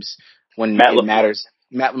games when it matters.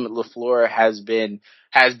 Matt LaFleur has been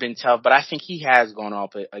tough, but I think he has gone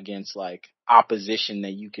up against like opposition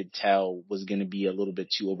that you could tell was going to be a little bit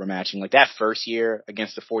too overmatching. Like that first year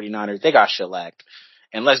against the 49ers, they got shellacked.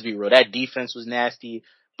 And let's be real, that defense was nasty,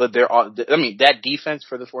 but that defense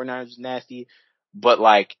for the 49ers was nasty, but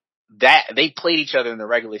like that they played each other in the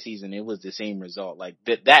regular season. It was the same result. Like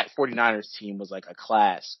that 49ers team was like a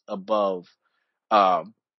class above,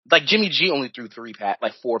 like Jimmy G only threw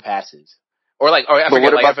 4 passes. Or I But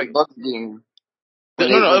forget, what like, about the Bucks game?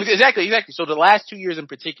 no, exactly. So the last 2 years in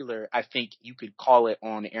particular, I think you could call it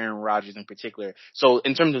on Aaron Rodgers in particular. So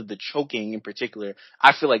in terms of the choking in particular,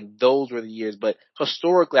 I feel like those were the years. But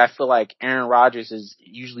historically, I feel like Aaron Rodgers has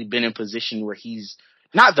usually been in position where he's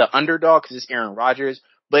not the underdog because it's Aaron Rodgers,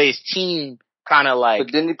 but his team kind of like.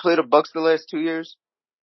 But didn't he play the Bucks the last 2 years?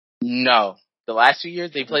 No. The last 2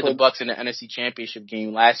 years, they played the Bucks in the NFC Championship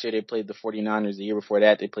game. Last year, they played the 49ers. The year before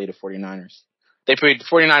that, they played the 49ers. They played the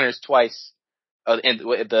 49ers twice. And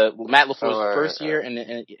the Matt LaFleur's first year and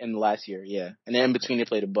the last year, yeah. And then in between they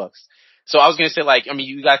played the Bucks. So I was gonna say, like, I mean,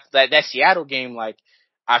 you got that Seattle game, like,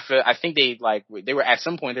 I think they were at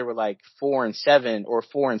some point they were like 4-7 or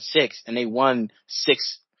 4-6, and they won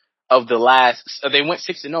 6 of the last. They went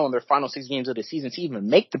 6-0 in their final 6 games of the season to even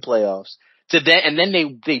make the playoffs. And then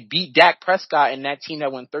they beat Dak Prescott and that team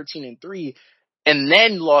that went 13-3, and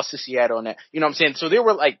then lost to Seattle. And that, you know what I'm saying? So there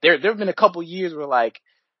were like there've been a couple years where like.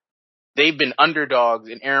 They've been underdogs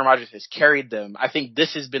and Aaron Rodgers has carried them. I think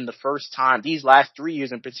this has been the first time, these last 3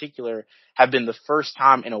 years in particular have been the first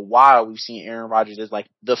time in a while we've seen Aaron Rodgers as like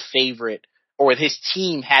the favorite, or his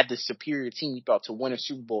team had the superior team he thought to win a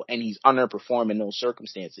Super Bowl, and he's underperformed in those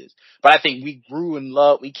circumstances. But I think we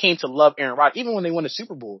came to love Aaron Rodgers even when they won the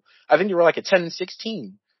Super Bowl. I think they were like a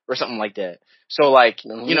 10-16 or something like that. So like,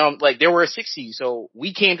 like they were a 6 seed. So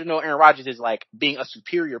we came to know Aaron Rodgers as like being a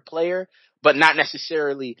superior player, but not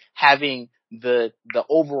necessarily having the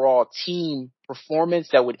overall team performance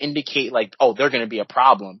that would indicate like, oh, they're going to be a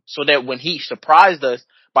problem. So that when he surprised us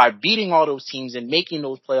by beating all those teams and making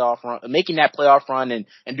that playoff run and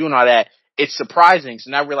doing all that, it's surprising. So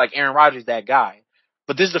now we're like, Aaron Rodgers, that guy.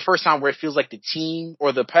 But this is the first time where it feels like the team,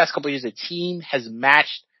 or the past couple of years, the team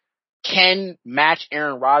can match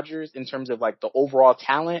Aaron Rodgers in terms of like the overall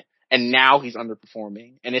talent, and now he's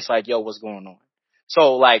underperforming. And it's like, yo, what's going on?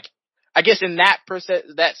 So like, I guess in that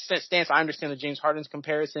stance, I understand the James Harden's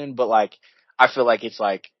comparison, but like, I feel like it's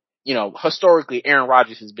like, historically Aaron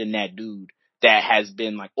Rodgers has been that dude that has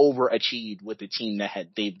been like overachieved with the team that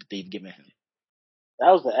they've given him.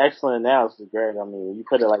 That was an excellent analysis, Greg. I mean, when you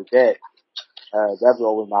put it like that, definitely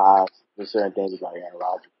opened my eyes to certain things about Aaron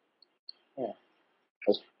Rodgers.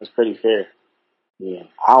 Yeah, that's pretty fair. Yeah,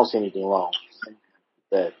 I don't see anything wrong with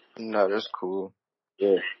that. No, that's cool.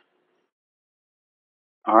 Yeah.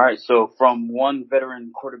 All right, so from one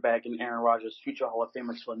veteran quarterback in Aaron Rodgers, future Hall of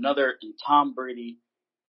Famer, to another in Tom Brady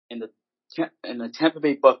in the Tampa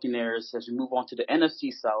Bay Buccaneers, as we move on to the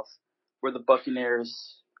NFC South, where the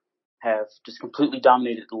Buccaneers have just completely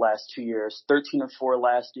dominated the last 2 years. 13-4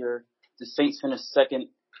 last year. The Saints finished second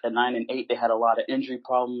at 9-8. They had a lot of injury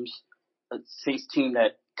problems. A Saints team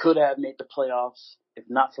that could have made the playoffs if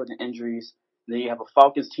not for the injuries. And then you have a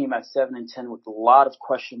Falcons team at 7-10 with a lot of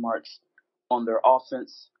question marks on their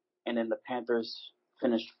offense, and then the Panthers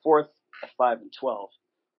finished fourth at 5-12.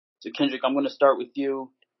 So Kendrick, I'm going to start with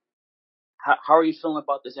you. how are you feeling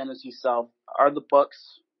about this NFC South? Are the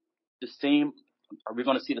Bucks the same? Are we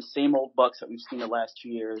going to see the same old Bucks that we've seen the last 2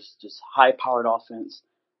 years? Just high-powered offense,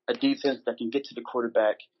 a defense that can get to the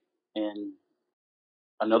quarterback, and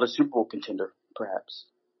another Super Bowl contender, perhaps.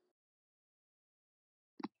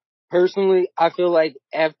 Personally, I feel like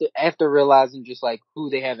after realizing just like who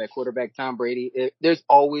they have at quarterback, Tom Brady, there's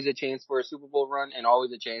always a chance for a Super Bowl run and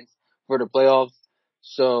always a chance for the playoffs.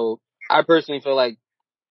 So I personally feel like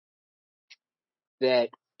that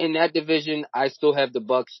in that division, I still have the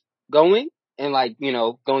Bucks going and like,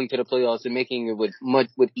 going to the playoffs and making it with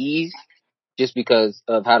ease just because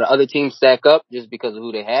of how the other teams stack up, just because of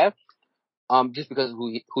who they have, just because of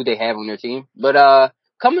who they have on their team. But,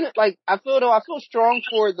 coming like, I feel strong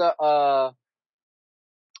for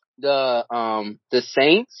the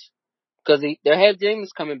Saints because they have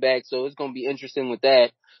James coming back. So it's going to be interesting with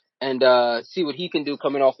that and, see what he can do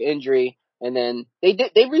coming off injury. And then they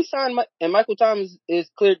re-signed and Michael Thomas is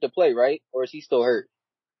cleared to play, right? Or is he still hurt?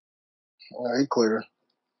 He clear.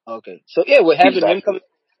 Okay. So yeah, with He's back.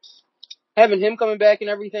 having him coming back and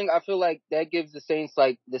everything, I feel like that gives the Saints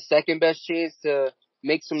like the second best chance to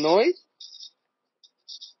make some noise.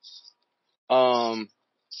 Yeah,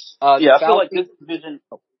 I feel like Falcons,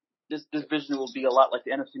 this division will be a lot like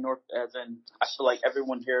the NFC North, as in I feel like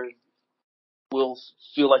everyone here will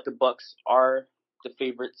feel like the Bucks are the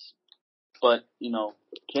favorites. But,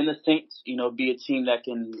 can the Saints, be a team that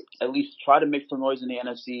can at least try to make some noise in the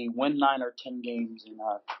NFC, win 9 or 10 games,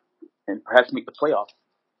 and perhaps make the playoffs?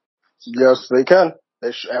 Yes, they can.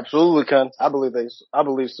 They absolutely can. I believe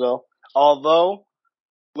so. Although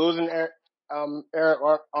losing Eric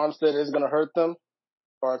Armstead is going to hurt them,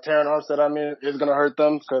 or Terran Armstead, is going to hurt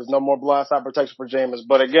them because no more blindside protection for Jameis.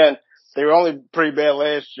 But again, they were only pretty bad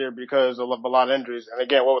last year because of a lot of injuries. And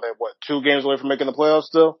again, what were they? 2 games away from making the playoffs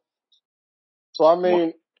still? So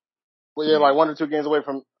like 1 or 2 games away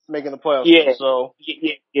from making the playoffs. Yeah. Still, so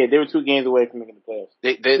Yeah, they were 2 games away from making the playoffs.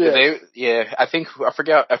 I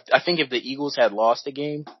forgot. I think if the Eagles had lost the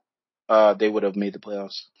game, they would have made the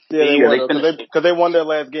playoffs. Yeah, they would have because they won their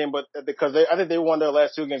last game, but because I think they won their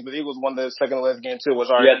last 2 games, but the Eagles won their second to last game too, which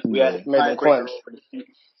already we had a made them tiebreaker clinch. over the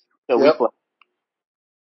Saints. Yep.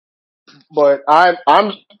 But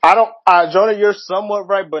Jonah, you're somewhat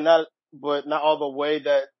right, but not all the way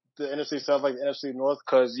that the NFC sounds like the NFC North.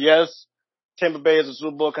 Because yes, Tampa Bay is a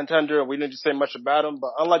Super Bowl contender, and we didn't say much about them.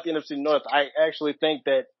 But unlike the NFC North, I actually think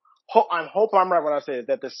that I hope I'm right when I say it,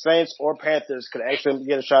 that the Saints or Panthers could actually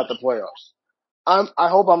get a shot at the playoffs. I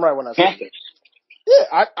hope I'm right when I say it.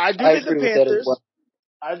 Yeah, I do think the Panthers. Well.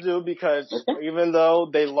 I do because even though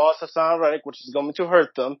they lost Hassan Reddick, which is going to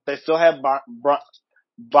hurt them, they still have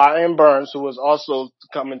Brian Burns, who was also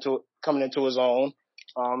coming into his own.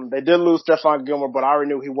 They did lose Stephon Gilmore, but I already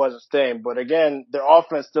knew he wasn't staying. But again, their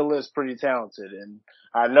offense still is pretty talented, and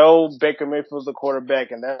I know Baker Mayfield's the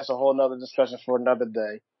quarterback, and that's a whole nother discussion for another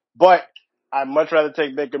day. But I'd much rather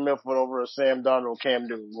take Baker Mayfield over a Sam Darnold, Cam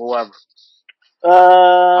Newton, whoever.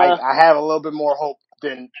 I have a little bit more hope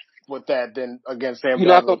than against Sam Darnold. You're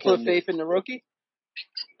not gonna put faith in the rookie?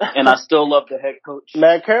 And I still love the head coach.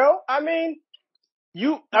 Matt Carroll?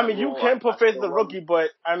 You can put faith in the rookie, but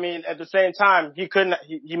at the same time, he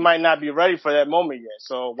might not be ready for that moment yet.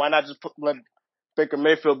 So why not just let Baker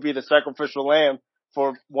Mayfield be the sacrificial lamb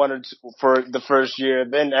for for the first year?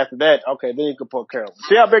 Then after that, okay, then you can put Carroll.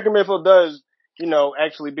 See how Baker Mayfield does,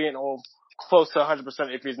 actually being close to 100%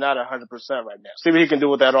 if he's not 100% right now. See what he can do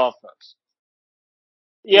with that offense.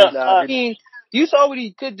 Yeah, you saw what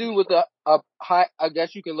he could do with a high. I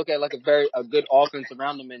guess you can look at like a good offense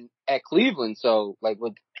around him at Cleveland. So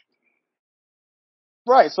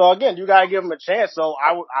right. So again, you gotta give him a chance. So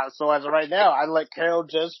so as of right now, I let Carroll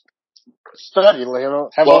just study. Other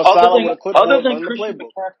than Christian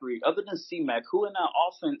McCaffrey, other than C-Mac, who in that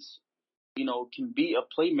offense, can be a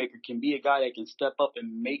playmaker, can be a guy that can step up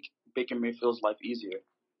and make Baker Mayfield's life easier.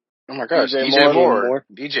 Oh my gosh, DJ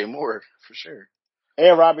Moore for sure.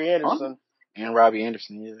 And Robbie Anderson.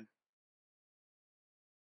 Yeah.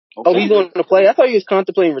 Okay. Oh, he's going to play? I thought he was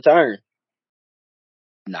contemplating retiring.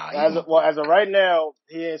 Nah. As of right now,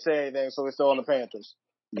 he didn't say anything, so he's still on the Panthers.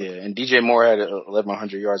 Yeah, and DJ Moore had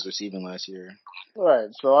 1,100 yards receiving last year. Right.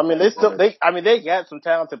 So they got some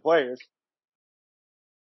talented players,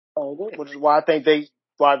 which is why I think they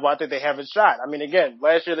have a shot. Again,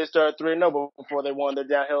 last year they started 3-0 before they won their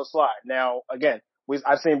downhill slide. Now, again,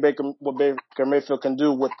 I've seen what Baker Mayfield can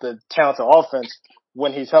do with the talented offense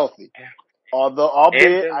when he's healthy.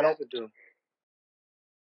 Albeit, I don't do.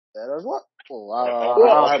 That is what? So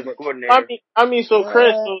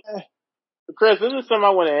Chris, this is something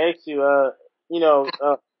I want to ask you.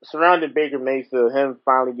 surrounding Baker Mayfield, him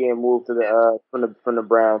finally getting moved to the from the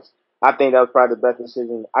Browns, I think that was probably the best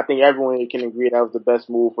decision. I think everyone can agree that was the best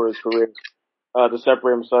move for his career, to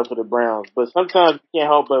separate himself from the Browns. But sometimes you can't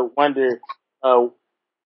help but wonder, do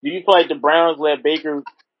you feel like the Browns let Baker,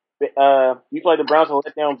 you feel like the Browns will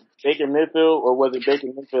let down Baker Mayfield, or was it Baker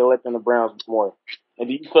Mayfield let down the Browns more? And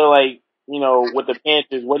do you feel like, with the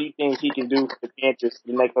Panthers, what do you think he can do for the Panthers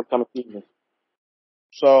the next upcoming season?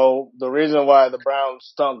 So the reason why the Browns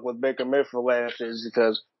stunk with Baker Mayfield last year is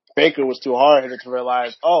because Baker was too hard-headed to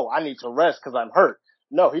realize, oh, I need to rest because I'm hurt.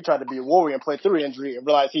 No, he tried to be a warrior and play through injury and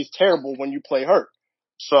realize he's terrible when you play hurt.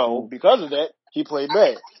 So because of that, he played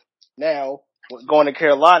bad. Now, going to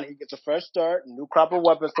Carolina, he gets a fresh start, new crop of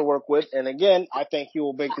weapons to work with, and again, I think he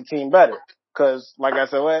will make the team better. Because, like I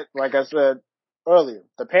said earlier,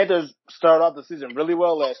 the Panthers started off the season really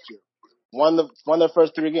well last year, won their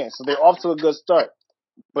first 3 games, so they're off to a good start.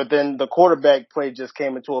 But then the quarterback play just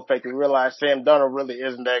came into effect. We realized Sam Darnold really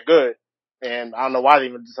isn't that good, and I don't know why they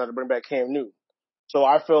even decided to bring back Cam Newton. So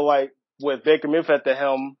I feel like with Baker Mayfield at the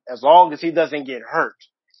helm, as long as he doesn't get hurt.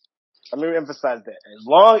 Let me emphasize that. As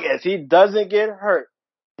long as he doesn't get hurt,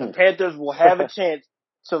 the Panthers will have a chance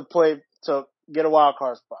to get a wild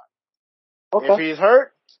card spot. Okay. If he's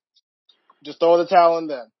hurt, just throw the towel in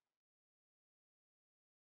then.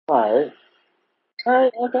 All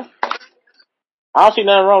right, okay. I don't see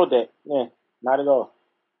nothing wrong with that. Yeah, not at all.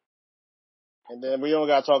 And then we don't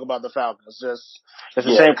gotta talk about the Falcons. It's just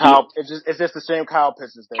a shame Kyle. It's just a shame Kyle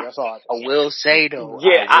Pitts there. That's all. I will say though.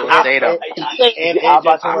 Yeah, and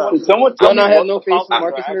AJ Terrell. Someone tell me have no faith in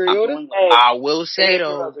Marcus Mariota. I will say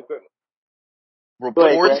though.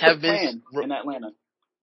 Reports have been in Atlanta.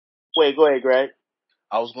 Wait, go ahead, Greg.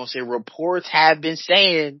 I was gonna say reports have been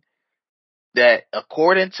saying that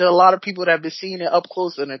according to a lot of people that have been seeing it up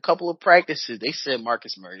close in a couple of practices, they said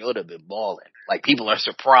Marcus Mariota been balling. Like, people are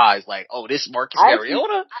surprised, like, oh, this Marcus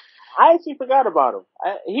Mariota? I actually forgot about him.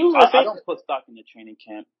 I don't put stock in the training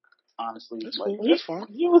camp, honestly. That's fine.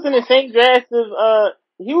 He was in the same draft as,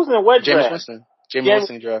 he was in a what James draft? Winston. James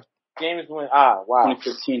Winston draft. James Winston. Ah, wow.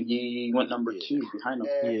 2015, he went number 2 behind him.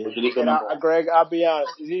 And Greg, I'll be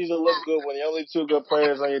honest, it's easy to look good when the only 2 good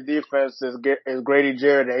players on your defense is Grady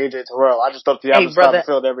Jarrett and AJ Terrell. I just thought the other side of the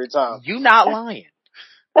field every time. You not lying.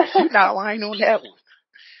 You not lying on that one.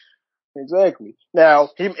 Exactly. Now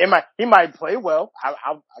he might play well.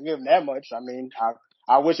 I'll give him that much. I mean,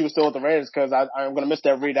 I wish he was still with the Raiders because I'm going to miss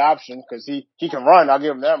that read option because he can run. I'll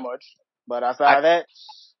give him that much. But outside of that,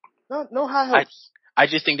 no high hopes. I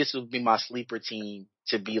just think this would be my sleeper team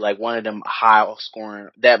to be like one of them high scoring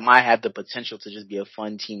that might have the potential to just be a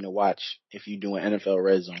fun team to watch if you do an NFL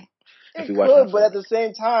Red Zone. It could, but at the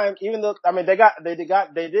same time, even though they did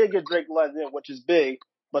get Drake London, which is big,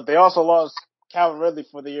 but they also lost Calvin Ridley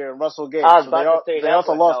for the year and Russell Gage. So they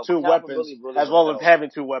also lost 2 weapons as well as having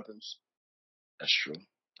 2 weapons. That's true.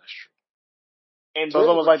 And so it's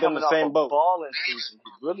almost like they're in the same boat. Balling season.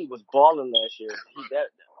 He really was balling last year. That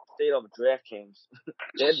stayed over DraftKings.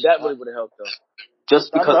 that really would have helped though.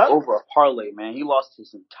 Just because over a parlay, man, he lost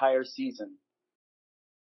his entire season.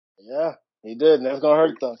 Yeah, he did, and that's gonna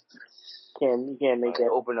hurt them. You can't make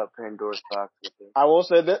that open up Pandora's box with it. I will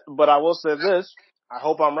say this. I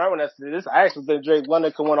hope I'm right when I say this. I actually think Drake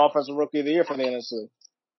London could win Offensive Rookie of the Year for the NFC.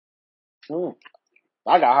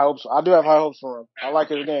 I got high hopes. I do have high hopes for him. I like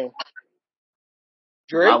his game.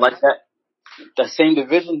 Drake? I like that. The same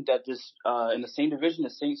division in the same division, the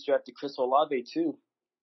Saints drafted Chris Olave too.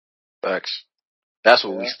 Facts. That's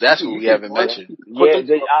what we haven't mentioned.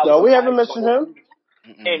 Yeah, we haven't mentioned him.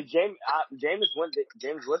 And James Winston,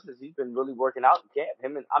 he's been really working out in camp.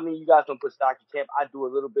 You guys don't put stock in camp. I do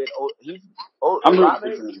a little bit.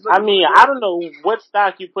 I don't know what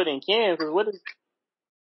stock you put in camp because what is?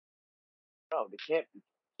 No, the camp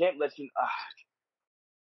lets you.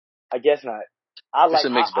 I guess not. I like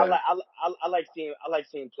seeing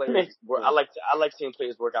players work. I like seeing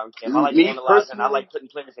players work out in camp. I like analyzing. I like putting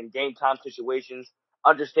players in game time situations,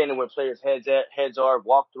 understanding where players' heads are,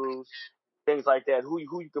 walkthroughs, things like that. Who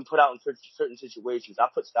you can put out in certain situations. I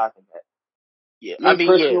put stock in that. Yeah,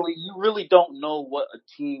 personally, you really don't know what a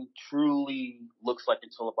team truly looks like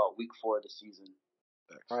until about week 4 of the season.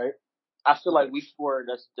 Right. I feel like week 4,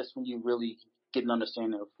 that's when you really get an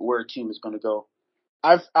understanding of where a team is going to go.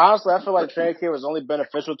 Honestly, I feel like training camp is only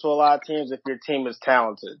beneficial to a lot of teams if your team is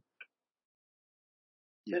talented.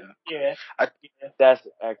 Yeah. That's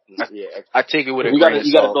excellent. Yeah, excellent. I take it with a grain of salt.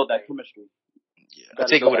 You got to build that chemistry. Yeah, I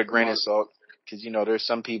take it with a grain of salt because there's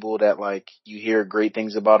some people that like you hear great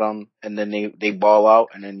things about them and then they ball out,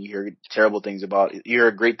 and then you hear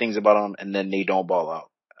great things about them and then they don't ball out.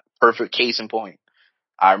 Perfect case in point.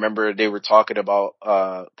 I remember they were talking about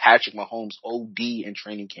Patrick Mahomes OD in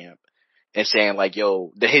training camp and saying like,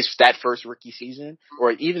 yo, that first rookie season,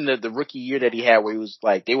 or even the rookie year that he had where he was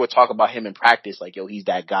like, they would talk about him in practice like, yo, he's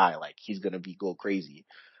that guy, like he's gonna go crazy.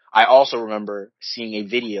 I also remember seeing a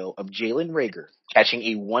video of Jalen Reagor catching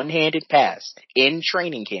a one-handed pass in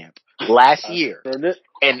training camp last year,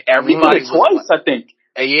 and everybody He did it was twice, I think.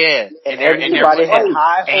 yeah, and everybody had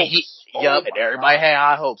high hopes. And everybody had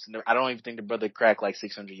high hopes. And I don't even think the brother cracked like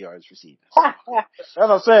 600 yards receiving. That's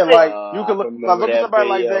what I'm saying. Like you can remember look at that somebody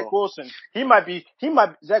like video. Zach Wilson.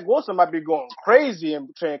 Zach Wilson might be going crazy in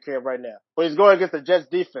training camp right now, but he's going against the Jets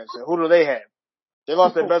defense. And who do they have? They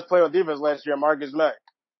lost their best player on defense last year, Marcus Mack.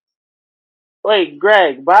 Wait,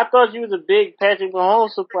 Greg, but I thought you was a big Patrick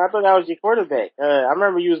Mahomes supporter. I thought that was your quarterback. I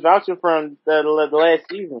remember you was vouching for him the last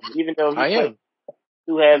season, even though he played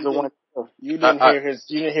 2 halves of one. You didn't hear his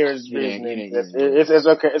reasoning. It's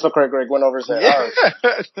okay. It's okay, Greg. Went over his head. All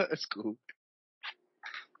right. That's cool.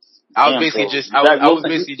 I was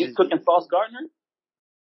basically just cooking Sauce Gardner.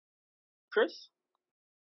 Chris,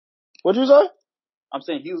 What'd you say? I'm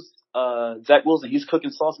saying Zach Wilson. He's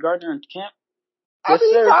cooking Sauce Gardner in camp. I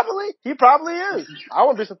mean, he probably is. I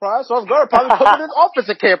wouldn't be surprised. Sauce Gardner probably cooking his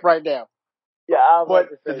offensive camp right now. Yeah, but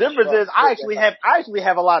the difference is, I actually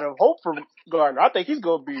have a lot of hope for Gardner. I think he's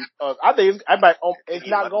going to be. It's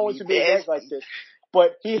not going to be a like this,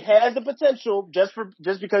 but he has the potential just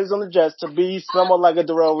because he's on the Jets to be somewhat like a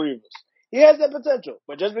Darrelle Revis. He has that potential,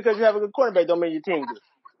 but just because you have a good quarterback don't mean your team good.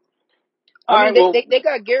 I mean, they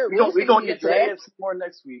got Garrett Wilson. We're gonna get to the AFC more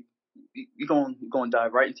next week. We're gonna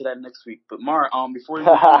dive right into that next week. But Mar, before we move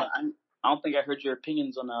on, I don't think I heard your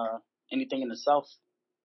opinions on anything in the South.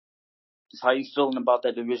 Just how you feeling about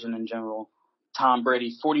that division in general? Tom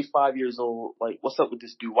Brady, 45 years old. Like, what's up with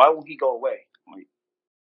this dude? Why won't he go away? Like,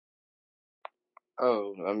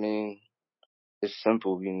 I mean, it's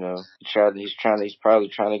simple, you know. He's probably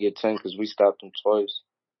trying to get 10 because we stopped him twice.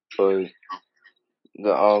 But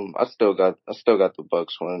I still got the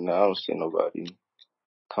Bucks winning. I don't see nobody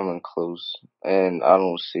coming close, and I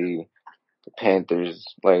don't see the Panthers,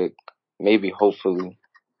 like, maybe hopefully,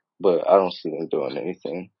 but I don't see them doing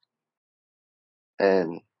anything.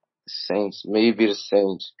 And Saints, maybe the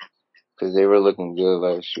Saints, because they were looking good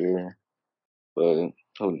last year, but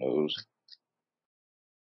who knows?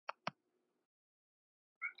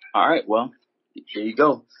 all right, well, there you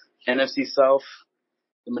go. NFC South,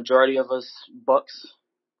 the majority of us Bucks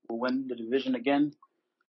will win the division again.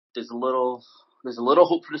 There's a little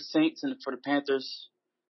hope for the Saints and for the Panthers.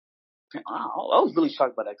 I was really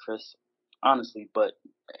shocked by that, Chris, honestly, but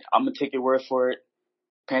I'm going to take your word for it.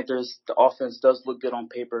 Panthers, the offense does look good on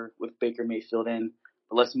paper with Baker Mayfield in.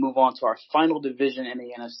 But let's move on to our final division in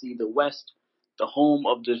the NFC, the West, the home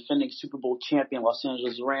of the defending Super Bowl champion Los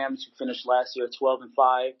Angeles Rams, who finished last year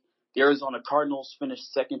 12-5. The Arizona Cardinals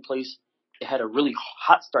finished second place. They had a really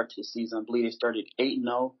hot start to the season. I believe they started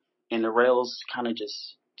 8-0, and the rails kind of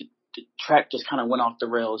the track just kind of went off the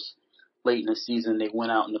rails late in the season. They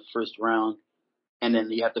went out in the first round. And then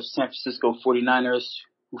you have the San Francisco 49ers,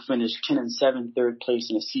 who finished 10-7, third place,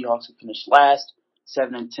 and the Seahawks, who finished last,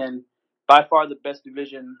 7-10. By far the best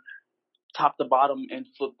division, top to bottom, in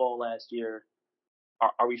football last year.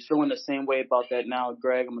 Are we feeling the same way about that now,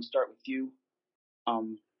 Greg? I'm going to start with you.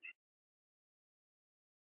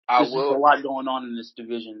 There's a lot going on in this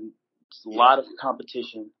division. It's a lot of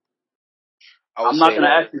competition. I'm not going to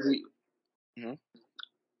ask you.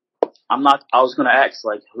 I was going to ask,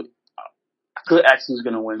 like, I could ask who's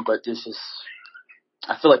going to win, but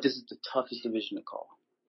I feel like this is the toughest division to call.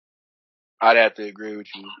 I'd have to agree with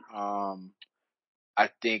you. I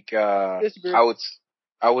think, I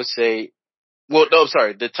would say, well, no, I'm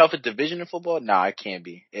sorry, the toughest division in football? Nah, it can't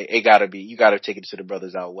be. It gotta be. You gotta take it to the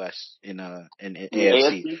brothers out west in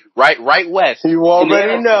AFC. Right west. You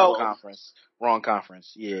already know. Wrong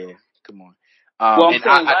conference. Yeah, come on. Well, I'm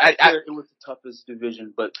saying last year it was the toughest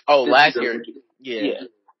division, but last year, yeah.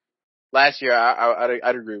 Last year,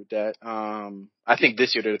 I'd agree with that. I think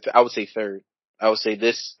this year, I would say third. I would say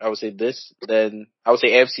this, then I would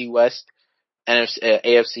say AFC West,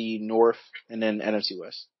 AFC North, and then NFC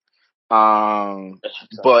West.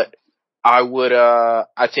 But I would,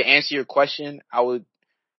 to answer your question, I would,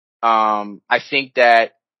 I think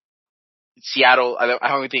that Seattle, I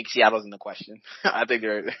don't even think Seattle's in the question. I think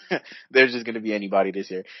there's just going to be anybody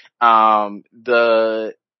this year.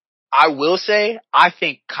 I will say, I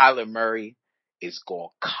think Kyler Murray is going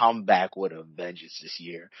to come back with a vengeance this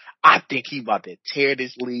year. I think he about to tear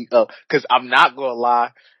this league up. Cause I'm not going to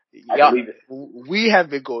lie. I Yeah, believe it. we have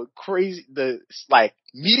been going crazy.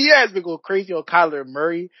 Media has been going crazy on Kyler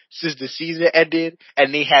Murray since the season ended,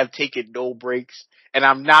 and they have taken no breaks. And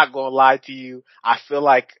I'm not gonna lie to you, I feel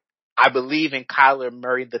like I believe in Kyler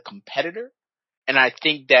Murray, the competitor. And I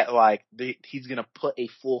think that he's gonna put a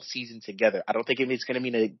full season together. I don't think it's gonna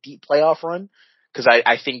mean a deep playoff run because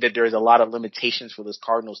I think that there's a lot of limitations for this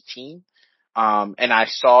Cardinals team. And I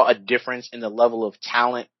saw a difference in the level of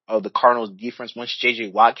talent of the Cardinals defense once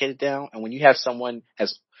JJ Watt get it down. And when you have someone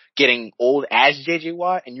as getting old as JJ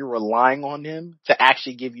Watt and you're relying on him to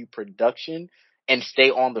actually give you production and stay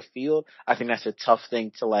on the field, I think that's a tough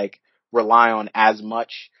thing to rely on as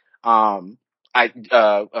much. Hollywood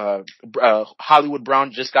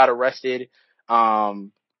Brown just got arrested.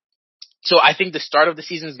 So I think the start of the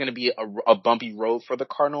season is going to be a bumpy road for the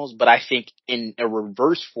Cardinals, but I think in a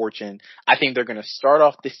reverse fortune, I think they're going to start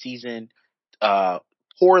off the season,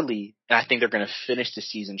 poorly, and I think they're going to finish the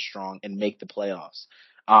season strong and make the playoffs.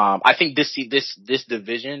 I think this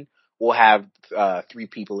division will have, 3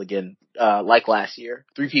 people again, like last year,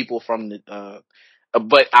 3 people from the,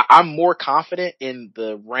 but I'm more confident in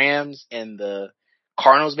the Rams and the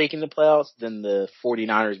Cardinals making the playoffs than the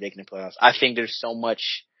 49ers making the playoffs. I think there's so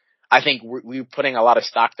much. I think we're putting a lot of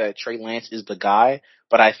stock that Trey Lance is the guy,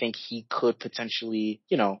 but I think he could potentially,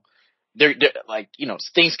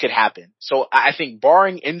 things could happen. So I think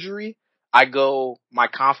barring injury, my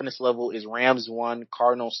confidence level is Rams 1,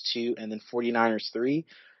 Cardinals 2, and then 49ers 3.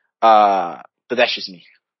 But that's just me.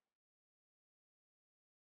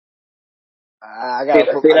 Say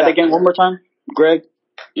that again one more time, Greg.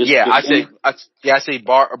 I say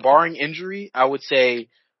barring injury, I would say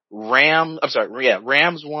Rams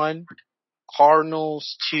 1,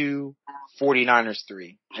 Cardinals 2, 49ers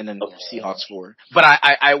 3, and then Seahawks 4. But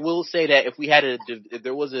I will say that if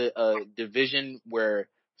there was a division where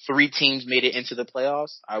 3 teams made it into the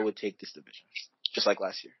playoffs, I would take this division, just like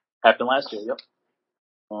last year. Happened last year, yep.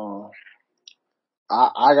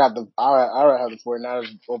 I have the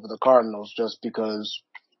 49ers over the Cardinals just because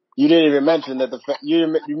you didn't even mention that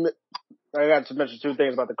I got to mention 2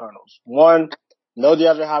 things about the Cardinals. 1, no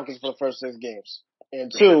DeAndre Hopkins for the first 6 games.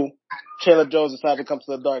 And 2, Chandler Jones decided to come to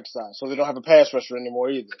the dark side, so they don't have a pass rusher anymore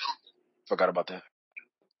either. Forgot about that.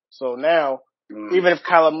 So now, even if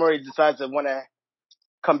Kyler Murray decides to want to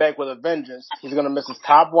come back with a vengeance, he's going to miss his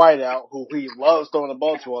top wideout, who he loves throwing the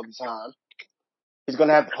ball to all the time. He's going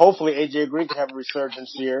to have, hopefully AJ Green can have a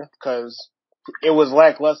resurgence here, because it was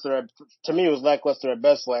lackluster. To me, it was lackluster at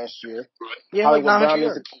best last year. Yeah, Hollywood like 900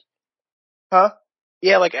 yards. Huh?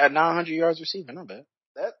 Yeah, like at 900 yards receiving, not bad.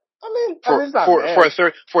 It's not bad.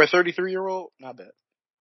 For a 33-year-old, not bad.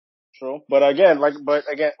 True, but again,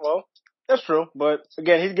 well, that's true. But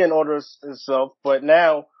again, he's getting older himself. But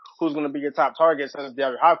now, who's going to be your top target since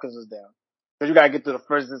DeAndre Hopkins is down? Because you got to get through the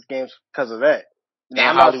first 6 games because of that.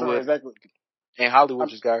 Now, and Hollywood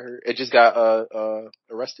just got hurt. It just got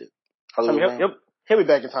arrested. He'll be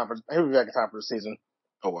back in time for the season.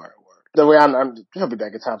 Oh, word. The way he'll be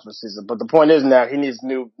back in time for the season. But the point is now he needs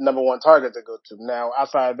new number 1 target to go to. Now,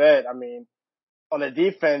 outside of that, I mean, on the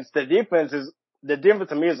defense to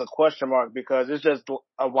me is a question mark because it's just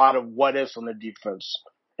a lot of what ifs on the defense.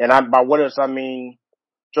 And by what ifs, I mean,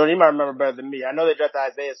 Jordan, you might remember better than me. I know they drafted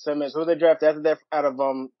Isaiah Simmons. Who they drafted after that out of,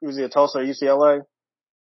 usually Tulsa or UCLA?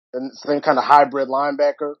 The same kind of hybrid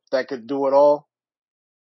linebacker that could do it all.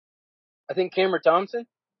 I think Cameron Thompson.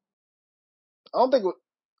 I don't think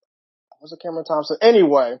was it Cameron Thompson?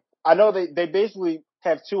 Anyway, I know they basically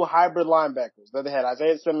have 2 hybrid linebackers. That they had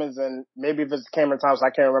Isaiah Simmons and maybe if it's Cameron Thompson,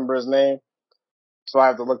 I can't remember his name. So I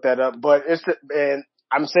have to look that up. But and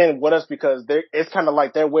I'm saying what else because it's kind of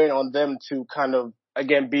like they're waiting on them to kind of,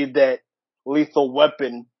 again, be that lethal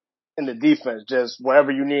weapon in the defense. Just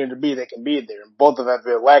wherever you need them to be, they can be there. And both of them have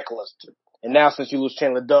been lackluster. And now since you lose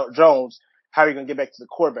Chandler Jones, how are you going to get back to the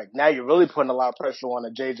quarterback? Now you're really putting a lot of pressure on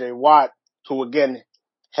a J.J. Watt, who again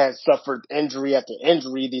has suffered injury after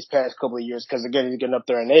injury these past couple of years because again he's getting up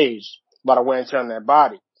there in age, about a wear and tear on that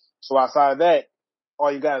body. So outside of that,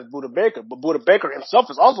 all you got is Budda Baker. But Budda Baker himself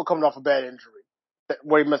is also coming off a bad injury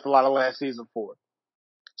where he missed a lot of last season for.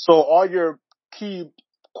 So all your key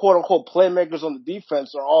quote unquote playmakers on the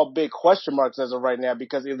defense are all big question marks as of right now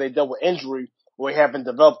because either they dealt with injury or they haven't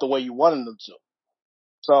developed the way you wanted them to.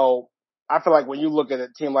 So I feel like when you look at a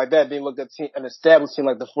team like that, they look at an established team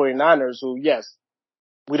like the 49ers who, yes,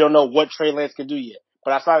 we don't know what Trey Lance can do yet.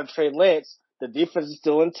 But outside of Trey Lance, the defense is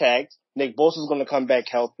still intact. Nick Bosa's going to come back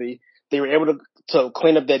healthy. They were able to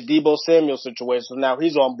clean up that Deebo Samuel situation. So now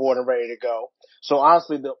he's on board and ready to go. So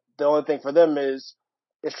honestly, the only thing for them is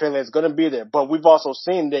Trey Lance going to be there. But we've also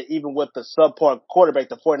seen that even with the subpar quarterback,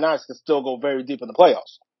 the 49ers can still go very deep in the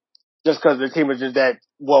playoffs. just because the team was just that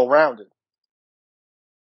well rounded.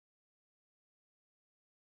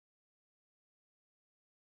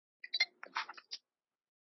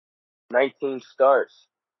 Nineteen starts.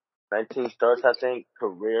 19 starts, I think,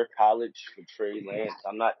 career college for Trey Lance.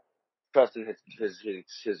 I'm not trusting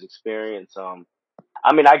his experience.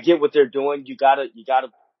 I mean, I get what they're doing. You gotta.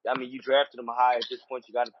 I mean, you drafted him high. At this point,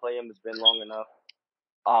 you gotta play him. It's been long enough.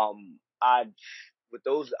 I with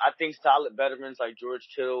those, I think solid veterans like George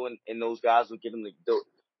Kittle and those guys will give him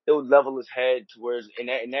they'll level his head to where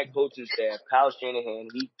in that coaching staff, Kyle Shanahan,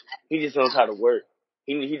 he just knows how to work.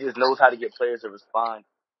 He just knows how to get players to respond.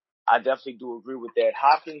 I definitely do agree with that.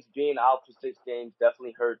 Hopkins being out for 6 games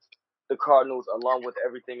definitely hurts the Cardinals along with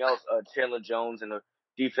everything else. Chandler Jones and the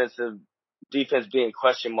defense being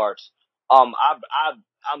question marks. I'm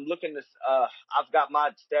looking this. I've got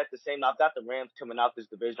my stat the same. I've got the Rams coming out this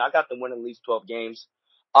division. I got them winning at least 12 games.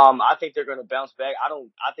 I think they're going to bounce back.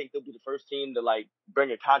 I think they'll be the first team to like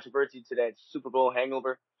bring a controversy to that Super Bowl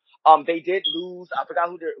hangover. They did lose. I forgot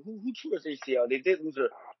who tore his ACL. They did lose a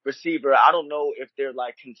receiver. I don't know if they're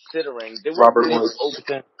like considering. They were Woods.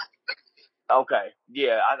 Okay,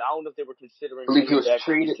 yeah. I don't know if they were considering. I believe he bringing was back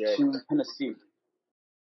traded OBJ. to Tennessee.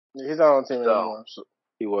 Yeah, he's not on the team So anymore. So.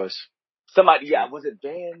 He was. somebody, yeah, was it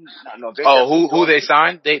Van? No, Van Oh, Jefferson's who gone they too.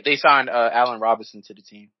 signed? They signed Allen Robinson to the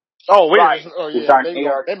team. Oh, wait. Right. Oh, They yeah. signed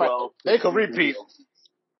AR-12. They could repeat.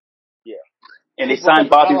 Yeah. And they Cooper signed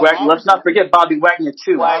Kupp, Bobby Allen Wagner. Let's Robinson? not forget Bobby Wagner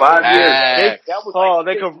too. Wagner, 5 years. That was Oh, like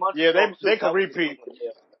they 6 could. months Yeah, ago, too. they could That was repeat.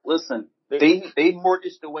 yeah. Listen, they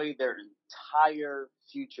mortgaged away their entire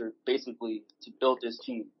future basically to build this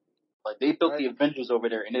team. Like they built the Avengers over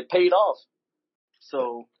there, and it paid off.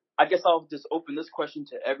 So I guess I'll just open this question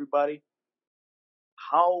to everybody: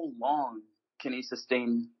 how long can he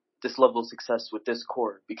sustain this level of success with this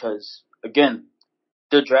core? Because again,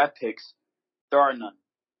 their draft picks, there are none.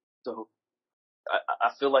 So I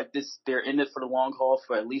feel like they're in it for the long haul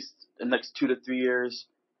for at least the next 2 to 3 years.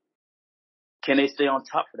 Can they stay on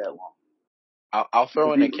top for that long? I'll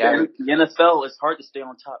throw in a caveat. The NFL is hard to stay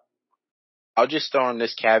on top. I'll just throw in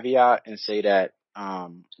this caveat and say that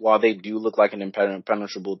while they do look like an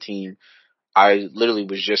impenetrable team, I literally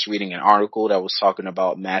was just reading an article that was talking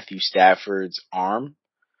about Matthew Stafford's arm,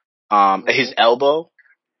 his elbow,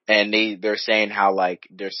 and they're saying how like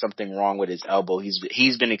there's something wrong with his elbow.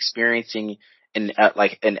 He's been experiencing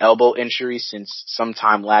an elbow injury since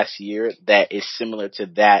sometime last year that is similar to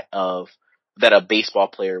that a baseball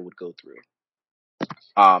player would go through.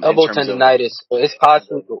 Elbow tendonitis. It's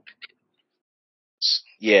possible.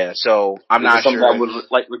 Yeah, so I'm not something sure. That would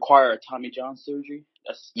like require a Tommy John surgery.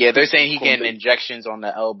 They're saying he getting injections on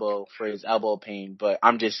the elbow for his elbow pain, but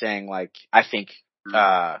I'm just saying like I think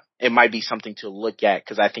it might be something to look at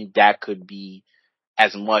because I think that could be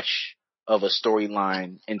as much of a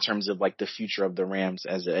storyline in terms of like the future of the Rams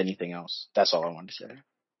as anything else. That's all I wanted to say.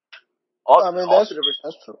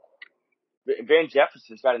 That's true. Van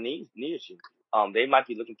Jefferson's got a knee issue. They might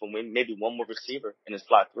be looking for maybe one more receiver in his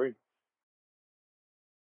slot 3.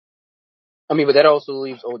 I mean, but that also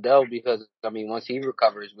leaves Odell because, I mean, once he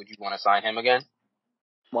recovers, would you want to sign him again?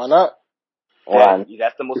 Why not?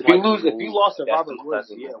 That's the most likely. If you lost to Robert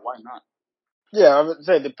Woods, why not? Yeah, I would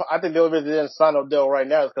say I think the only reason they didn't sign Odell right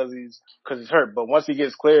now is because he's hurt. But once he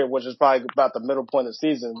gets cleared, which is probably about the middle point of the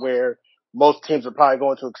season, where most teams are probably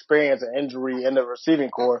going to experience an injury in the receiving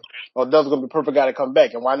core, Odell's going to be the perfect guy to come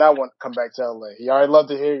back. And why not want to come back to LA? He already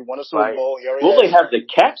loved it here. He won a Super Bowl. Will they have the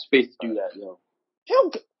cap space to do that, though?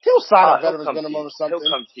 He'll sign a veteran's minimum or something. He'll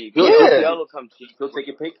come cheap. Odell will come cheap. He'll take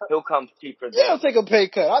a pay cut. He'll come cheap for them. He'll take a pay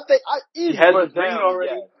cut. I think he has his ring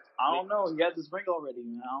already. Yeah. I don't know. He has his ring already,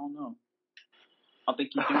 man. I don't know. I don't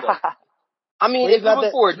think he'd do that. I mean, if it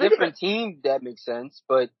was for a different team, that makes sense.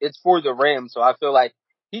 But it's for the Rams, so I feel like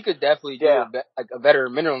he could definitely do a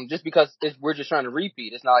veteran minimum just because we're just trying to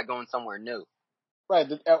repeat. It's not like going somewhere new. Right.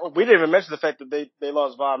 We didn't even mention the fact that they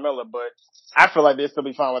lost Von Miller, but I feel like they'd still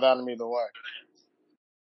be fine without him either way.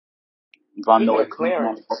 Von Miller,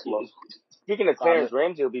 Speaking of Clarence,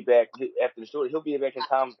 Ramsey will be back after the shoulder. He'll be back in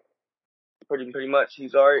time pretty much.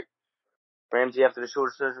 He's alright. Ramsey after the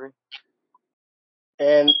shoulder surgery.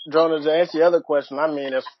 And Jonas, to answer the other question, I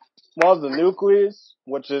mean, as well as the nucleus,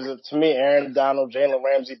 which is to me Aaron Donald, Jalen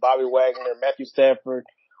Ramsey, Bobby Wagner, Matthew Stafford,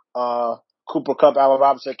 Cooper Kupp, Allen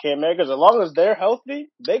Robinson, Cam Akers, as long as they're healthy,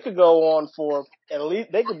 they could go on for at least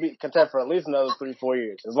they could be content for at least another 3-4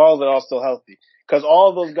 years, as long as they're all still healthy. Because all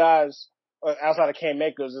of those guys outside of Cam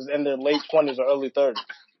Akers is in their late 20s or early 30s,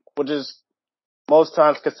 which is most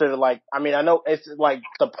times considered like, I mean, I know it's like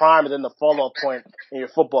the prime and then the fall off point in your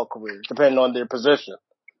football career, depending on their position.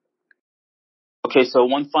 Okay, so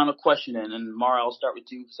one final question, and Mara, I'll start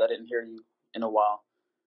with you because I didn't hear you in a while.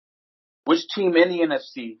 Which team in the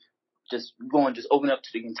NFC, just open up to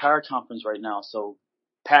the entire conference right now, so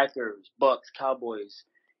Packers, Bucks, Cowboys,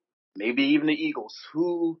 maybe even the Eagles,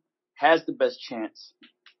 who has the best chance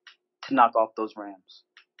to knock off those Rams?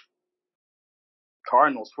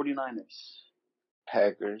 Cardinals, 49ers.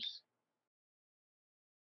 Packers.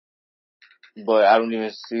 But I don't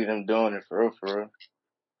even see them doing it for real.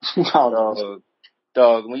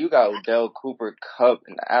 Dog, when you got Odell, Cooper, Kupp,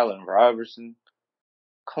 and Allen Robertson,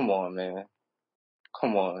 come on, man.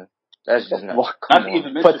 Come on. That's just not. Come on.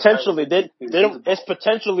 Even mention Potentially, they don't. It's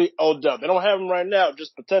potentially Odell. They don't have him right now,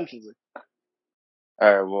 just potentially.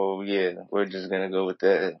 All right, well, yeah, we're just gonna go with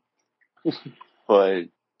that. But,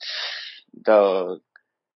 dog,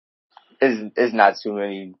 it's not too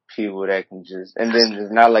many people that can just. And then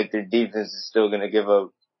it's not like their defense is still gonna give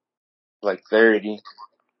up like 30.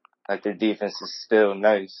 Like their defense is still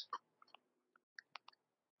nice.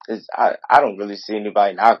 I don't really see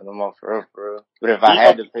anybody knocking them off for real. But if I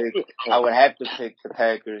had to pick, I would have to pick the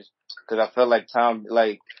Packers because I feel like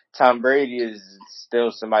Tom Brady is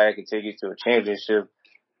still somebody that can take you to a championship.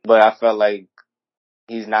 But I felt like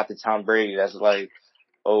he's not the Tom Brady that's like,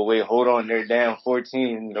 oh wait, hold on, they're down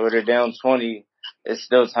 14 or they're down 20. It's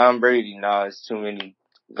still Tom Brady. Nah, it's too many.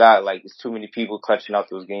 It's too many people clutching out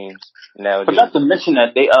those games nowadays. Forgot to mention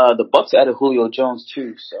that the Bucks added Julio Jones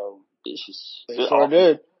too, so it's just They sure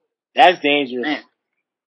did. That's dangerous. Man,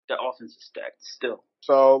 the offense is stacked still.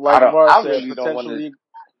 So, like Mark said, really potentially.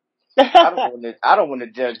 I don't want to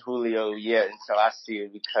judge Julio yet until I see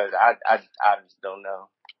it because I just don't know.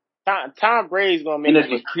 Tom Brady's gonna make and if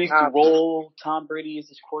increase the role. Tom Brady is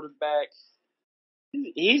his quarterback.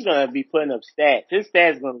 He's gonna be putting up stats. His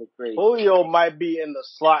stats gonna look crazy. Julio might be in the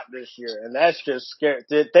slot this year, and that's just scary.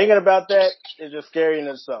 Thinking about that is just scary in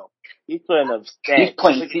itself. He's putting up stats. He's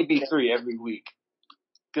playing CB3 every week.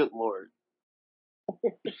 Good Lord.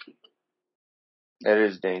 That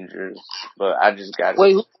is dangerous, but I just got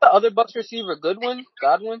Wait, who's the other Bucks receiver? Godwin?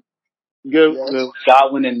 Good.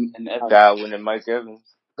 Godwin and Evans. Godwin and Mike Evans.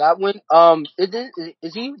 Godwin.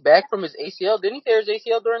 Is he back from his ACL? Didn't he tear his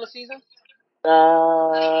ACL during the season?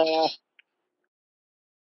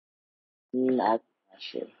 Not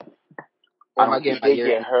sure. I don't think he did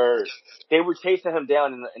get hurt. They were chasing him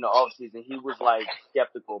down in the off season. He was like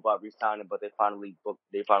skeptical about resigning, but they finally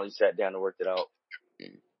sat down and worked it out.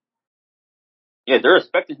 Yeah, they're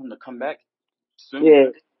expecting him to come back soon.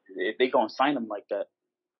 Yeah. If they gonna sign him like that.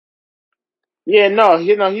 Yeah, no,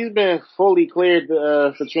 he's been fully cleared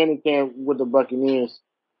for training camp with the Buccaneers.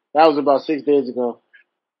 That was about 6 days ago.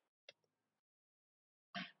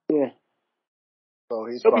 Yeah. So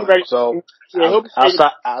he's he'll fine. be ready. So Yeah,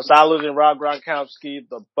 outside losing Rob Gronkowski,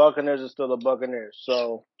 the Buccaneers are still the Buccaneers.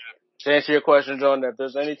 So to answer your question, John, if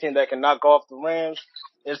there's any team that can knock off the Rams,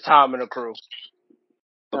 it's Tom and the crew.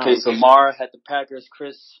 Okay, so Mara had the Packers.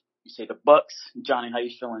 Chris, you say the Bucks. Johnny, how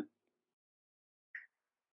you feeling?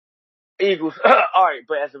 Eagles. All right,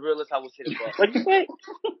 but as a realist, I would say the Bucks. What'd you say?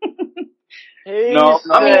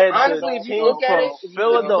 Honestly, if you look at it, if you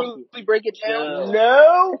really break it down,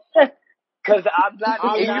 no, because I'm not.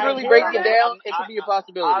 If you really break it down, it could be a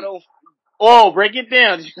possibility. Break it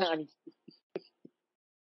down, Johnny.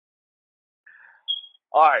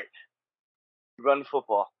 All right, run the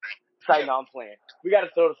football. Right now, I'm playing. We got to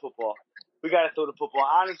throw the football.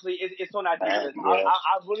 Honestly, it's on our defense.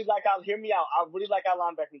 I really like our. Hear me out. I really like our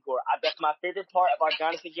linebacking core. That's my favorite part of our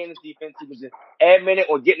Jonathan Gannon's defense. He was just admin it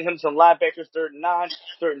or getting him some linebackers, 3rd and 9,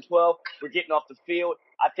 3rd and 12. We're getting off the field.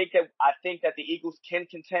 I think that the Eagles can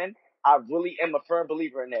contend. I really am a firm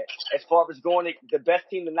believer in that. As far as going the best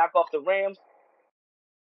team to knock off the Rams,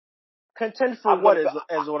 contend for what is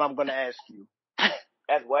what I'm going to ask you.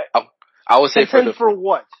 As what? I would say contend for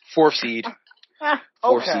what? 4th seed.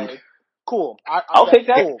 Okay. Seed. Cool. I'll take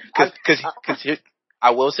that. Cool. Because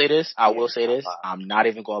I will say this. I'm not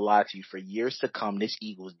even gonna lie to you. For years to come, this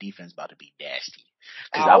Eagles defense about to be nasty.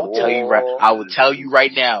 Because I will tell you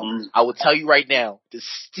right now. The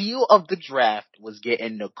steal of the draft was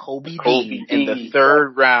getting the Kobe Dean in the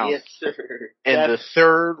 3rd round. Yes, sir. The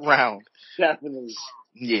 3rd round. Definitely.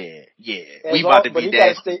 Yeah. We about to be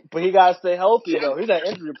nasty. But he gotta stay healthy though. He's got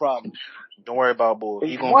injury problems. Don't worry about Bull.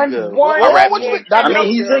 He's gonna be good.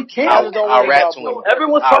 He's in camp. I'll rap to him.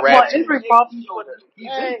 Everyone's talking about injury problems, but he's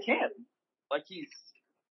in camp. Like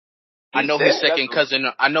I know his second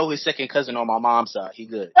cousin. I know his second cousin on my mom's side. He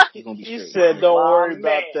good. He's gonna be straight. He said, "Don't worry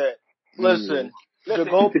about that." Listen,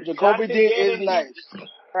 Jacoby Dean is nice.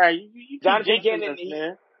 All right, you Jonathan Gannon,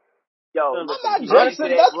 man. Yo, I'm not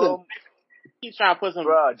jinxing nothing. He's trying to put some.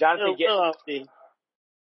 Bro, Jonathan Gannon.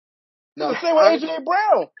 The same with AJ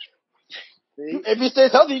Brown. If he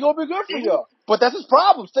stays healthy, he's gonna be good for y'all. But that's his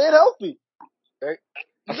problem, staying healthy.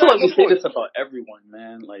 I feel like we say this about everyone,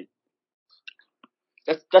 man. Like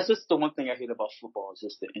that's just the one thing I hate about football is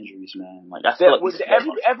just the injuries, man. Like I feel like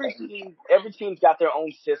every team's got their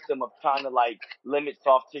own system of trying to like limit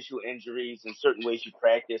soft tissue injuries and certain ways you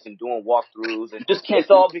practice and doing walkthroughs and just can't.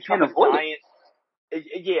 It's all become a avoid science.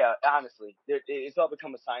 Yeah, honestly, it's all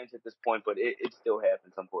become a science at this point, but it still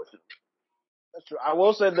happens, unfortunately. That's true. I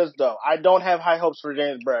will say this though, I don't have high hopes for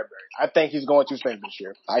James Bradbury. I think he's going to stink this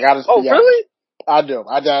year. I gotta. Oh, really? I do.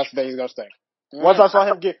 I just think he's gonna stink. Once I saw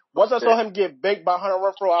him get baked by Hunter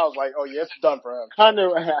Renfrow, I was like, oh yeah, it's done for him.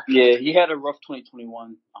 Yeah, he had a rough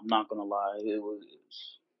 2021. I'm not gonna lie, it was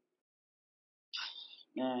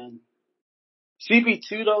man.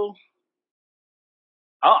 CB2 though,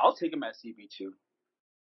 I'll take him at CB2.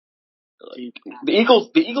 Like, the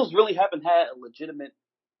Eagles really haven't had a legitimate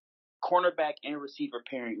cornerback and receiver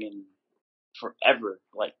pairing in forever.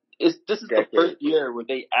 Like this is the first year where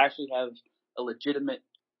they actually have a legitimate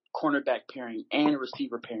cornerback pairing and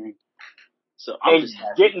receiver pairing. So I'm just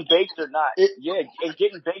happy. Getting baked or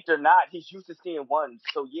not, he's used to seeing one.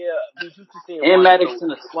 So yeah, he's used to seeing one. And Maddox in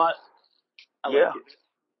the slot.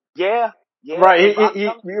 Yeah. Right.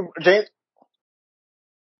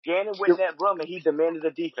 Gannon went in that room and he demanded a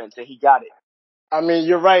defense and he got it. I mean,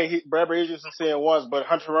 you're right. Bradbury is used to seeing ones, but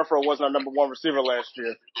Hunter Renfrow wasn't our number one receiver last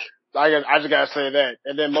year. I just gotta say that.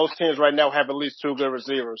 And then most teams right now have at least two good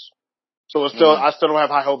receivers. So it's still, I still don't have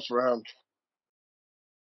high hopes for him.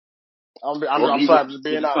 I'm sorry, I'm just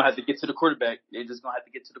being honest. Gonna have to get to the quarterback. They're just gonna have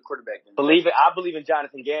to get to the quarterback. Then. I believe in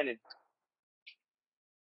Jonathan Gannon.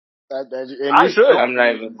 And you should. I'm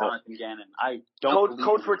not even Jonathan Gannon. I don't.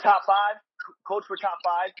 Coach for top 5. Coach for top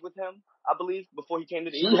 5 with him, I believe, before he came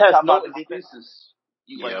to the Eagles. He has no excuses.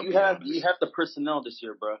 You have the personnel this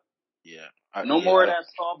year, bro. Yeah. No more of that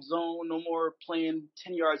soft zone. No more playing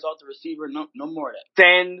 10 yards off the receiver. No more of that.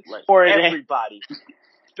 Send for everybody,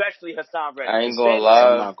 especially Hassan Reddick. I ain't gonna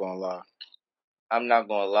lie. I'm not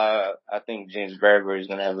gonna lie. I think James Bradbury is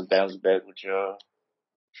gonna have a bounce back with y'all.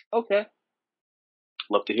 Okay.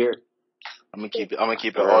 Love to hear it. I'm gonna keep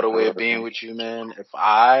it all the way of being with you, man. If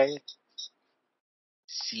I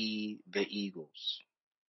see the Eagles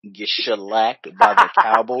get shellacked by the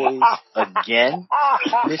Cowboys again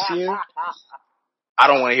this year, I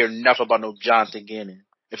don't want to hear nothing about no Jonathan Gannon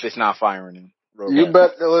if it's not firing him. You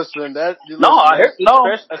bet. Listen,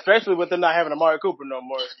 especially with them not having Amari Cooper no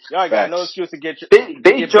more. Y'all got no excuse to get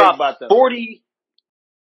they dropped 40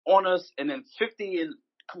 on us and then 50 and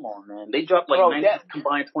come on, man. They dropped like 90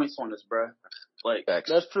 combined points on us, bro. Like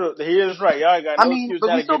that's true. He is right. Y'all got no excuse.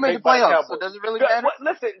 But we still made the playoffs, so does it really matter?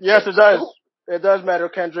 Listen, yes, it does. It does matter,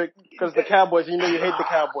 Kendrick, because the Cowboys. You know you hate the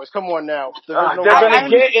Cowboys. Come on now. I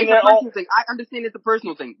understand it's a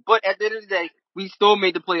personal thing, but at the end of the day, we still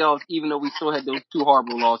made the playoffs, even though we still had those 2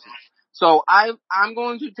 horrible losses. So I'm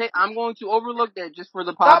going to overlook that just for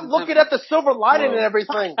the positive. Stop looking at the silver lining and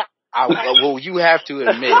everything. Well, you have to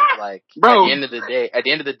admit, like, bro, at the end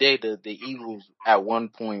of the day, the Eagles at one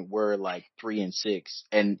point were like 3-6,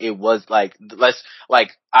 and it was like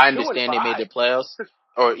I understand they made the playoffs,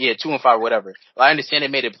 or 2-5, whatever. I understand they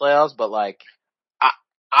made the playoffs, but like,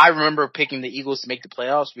 I remember picking the Eagles to make the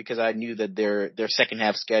playoffs because I knew that their second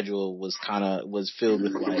half schedule was filled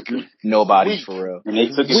with like nobodies for real. And they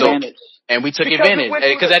took advantage. And we took advantage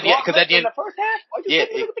because at the end, in the first half, look at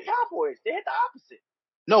the Cowboys. They had the opposite.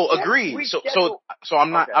 No, agreed. So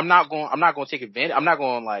I'm not going to take advantage. I'm not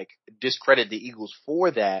going to like discredit the Eagles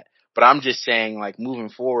for that. But I'm just saying, like, moving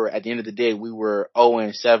forward, at the end of the day, we were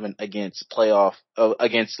 0-7 against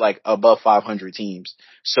against like above 500 teams.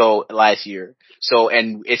 So last year. So,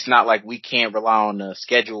 and it's not like we can't rely on the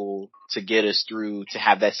schedule to get us through to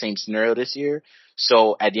have that same scenario this year.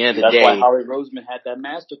 So at the end of the day, that's why Howie Roseman had that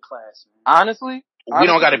master class. Man. Honestly, we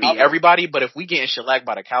don't got to beat everybody, but if we getting shellacked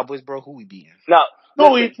by the Cowboys, bro, who we beating? No,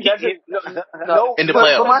 in the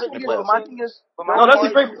playoffs. That's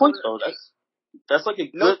a great point, though. That's like a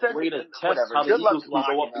good way to test how the Eagles can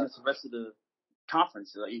go up against the rest of the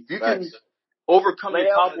conference. Like, if you can overcome the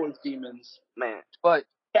Cowboys demons, man. But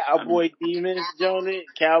Cowboy demons, Jonas.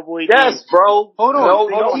 Cowboy. Yes, bro. Hold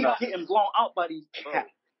on. He's getting blown out by these.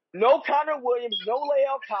 No Connor Williams, no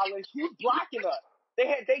Lael Collins. Who's blocking us?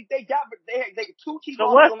 They got 2 key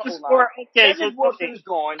balls on the score? Okay, so Wilson's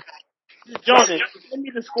gone. Jonas, give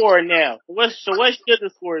me the score now. What should the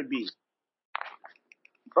score be?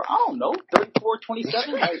 Bro, I don't know, 34-27.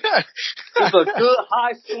 Like, it's a good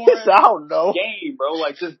high scoring I don't know. game, bro.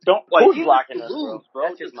 Like, just don't like. Who's blocking us, bro?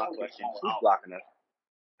 That's just my question. Who's blocking us?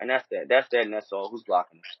 And that's that. And that's all. Who's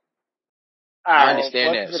blocking us? I Alright.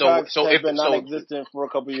 understand that. Fletcher So Cox so has if been so non-existent for a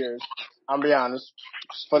couple years. I'm be honest.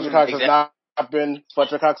 Fletcher Cox has exactly. not been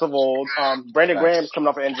Fletcher Cox of old. Brandon Facts. Graham's coming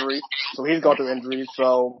off an injury, so he's going through injuries.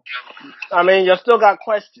 So, I mean, you still got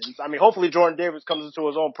questions. I mean, hopefully Jordan Davis comes into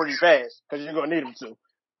his own pretty fast because you're going to need him to.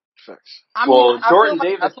 Facts. I mean, Well, Jordan I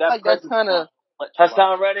Davis, feel that like that's presence kind of.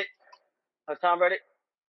 Touchdown Reddick. Touchdown Reddick.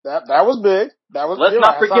 That was big. That was. Let's You're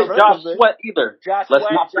not right. forget Hassan Reddick Josh was big. Sweat either. Josh Let's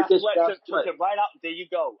Sweat. not Josh forget Sweat Josh took Sweat. it right out. There you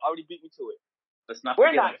go. Already beat me to it. Let's not We're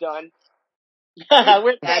forget not done.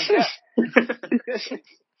 We're not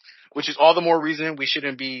Which is all the more reason we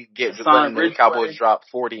shouldn't be Hassan letting the Cowboys Ridgeway. drop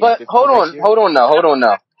 40 and But 50 hold next on year.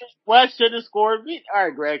 now. What should the score be?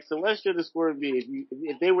 Alright, Greg, so what should the score be?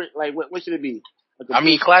 If they were, like, what should it be? I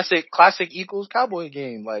mean, classic Eagles Cowboy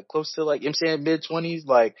game, like close to like, I'm saying mid-20s,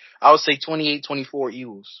 like I would say 28-24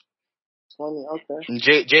 Eagles. 20, okay. And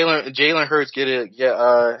Jalen Hurts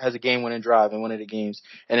has a game winning drive in one of the games,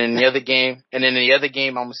 and in the other game, I'm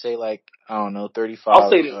gonna say like I don't know 35. I'll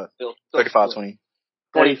say this. 35-20.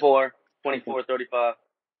 24, 35.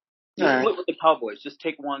 Just Alright. split with the Cowboys. Just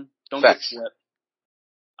take one. Don't Facts. get swept.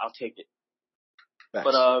 I'll take it. Facts.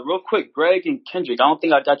 But real quick, Greg and Kendrick, I don't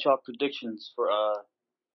think I got y'all predictions for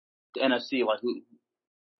the NFC. Like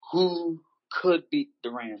who could beat the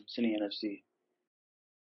Rams in the NFC?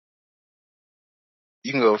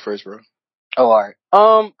 You can go first, bro. Oh, all right.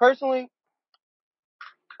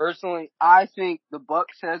 Personally, I think the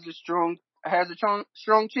Bucks has a strong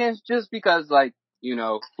chance just because, like, you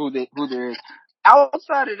know, who there is.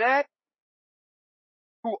 Outside of that,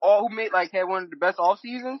 who had one of the best off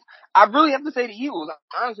seasons, I really have to say the Eagles,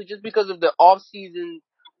 honestly, just because of the off season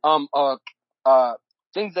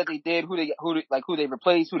things that they did, who they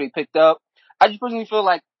replaced, who they picked up. I just personally feel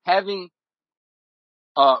like having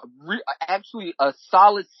actually a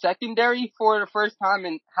solid secondary for the first time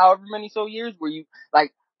in however many so years, where you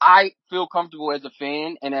like, I feel comfortable as a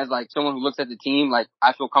fan and as like someone who looks at the team, like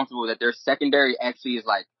I feel comfortable that their secondary actually is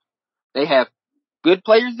like, they have good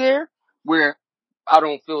players there where I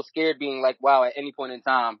don't feel scared being like, wow, at any point in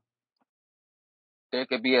time there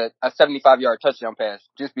could be a 75-yard touchdown pass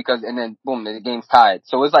just because, and then boom, the game's tied.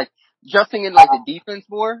 So it's like adjusting in like the defense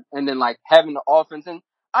more and then like having the offense. And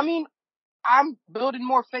I mean, I'm building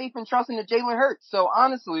more faith and trust into Jalen Hurts. So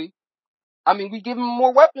honestly, I mean, we give him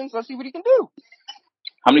more weapons. Let's see what he can do.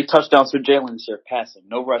 How many touchdowns for Jalen this year? Passing,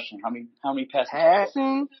 no rushing. How many passing?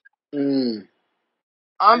 Passing.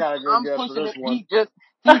 I got a good I'm guess for pushing this it. one. He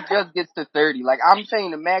just gets to 30. Like I'm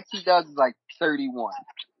saying, the max he does is like 31.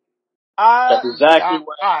 That's exactly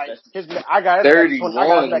what. Alright. I got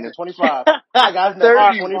his max at 25. I got his max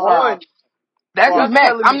at 25. That's Well, his max.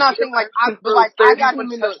 telling I'm me not Jalen saying like Hurts can but throw like I got 31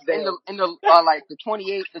 him in touchdowns. the like the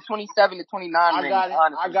 28, the 27 to 29 range. Honestly,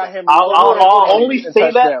 I got him. I'll only say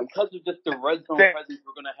that touchdowns. because of just the red zone presence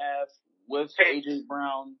we're gonna have with AJ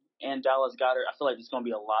Brown and Dallas Goedert. I feel like there's gonna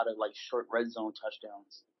be a lot of like short red zone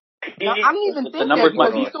touchdowns. now, I don't even The think numbers that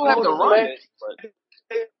might because be you still have to exploding a run. bit,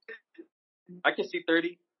 but I can see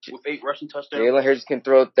 30 with 8 rushing touchdowns. Jalen Hurts can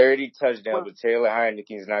throw 30 touchdowns, but Taylor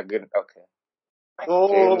Heineke's not good. Okay.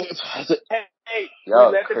 Oh, Hey,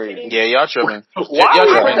 Y'all we let the crazy. team. Yeah, y'all tripping. Why Y'all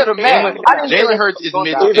are tripping. I said a max. I didn't say Jalen like Hurts is going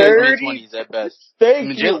mid down. 20s at best.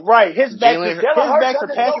 thank you. Right. His max Jalen his Jalen Hurts max for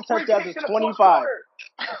doesn't passing throw free touchdowns kicks is in the fourth 25. quarter.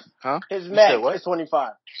 Huh? His You said max what? is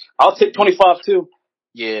 25. I'll take 25 too.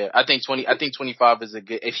 Yeah, I think 25 is a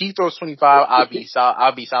good. If he throws 25, I'll be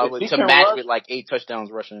solid he to can match rush- with like 8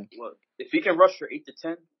 touchdowns rushing. Look, if he can rush for 8 to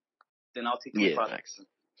 10, then I'll take 25. Yeah,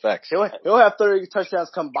 facts. He'll have 30 touchdowns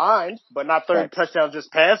combined, but not 30 touchdowns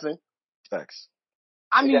just passing. Facts.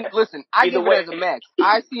 I mean, listen, I Either give way- it as a max.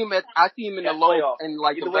 I see him in the That's low, playoff. in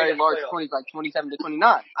like Either the way, very that's large playoff. 20s, like 27 to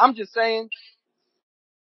 29. I'm just saying,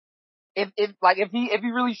 if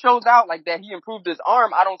he really shows out like that, he improved his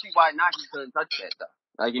arm. I don't see why not he couldn't touch that though.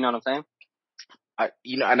 Like, you know what I'm saying?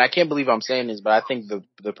 And I can't believe I'm saying this, but I think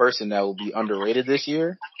the person that will be underrated this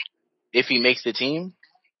year, if he makes the team,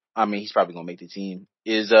 I mean, he's probably gonna make the team,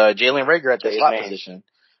 is Jalen Reagor at the slot position.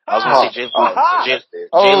 I was gonna say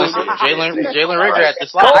Jalen Reagor at the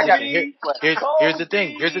slot position. Here's the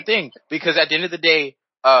thing. Because at the end of the day,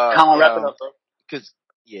 Colin, wrap it up, bro. because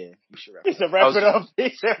yeah, you should wrap He it said wrap it up.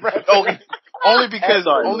 Okay.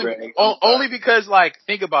 Greg. Only because, like,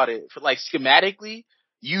 think about it. For, like, schematically,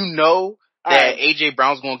 you know that AJ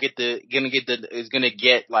Brown's gonna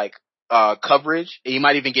get like coverage, and he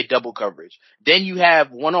might even get double coverage. Then you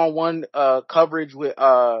have one-on-one coverage with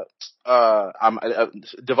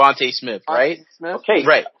Devontae Smith, right? Okay.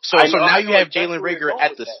 Right. So now you have Jalen Reagor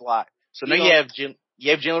at the slot. So now you have Jalen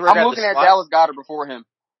Reagor at the slot. I'm looking at Dallas Goedert before him.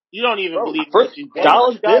 You don't even believe First, what you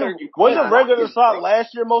Dallas Goedert. Wasn't regular slot last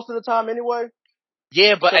year most of the time anyway?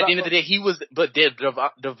 Yeah, but at the end of the day,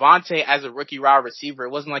 Devontae as a rookie wide receiver, it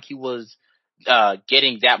wasn't like he was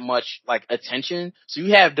getting that much like attention. So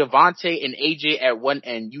you have Devontae and AJ at one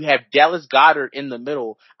end. You have Dallas Goedert in the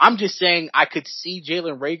middle. I'm just saying I could see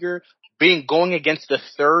Jalen Reagor going against the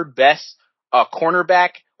third best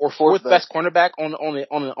cornerback or fourth best cornerback on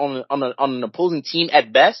an opposing team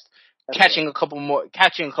at best, catching a couple more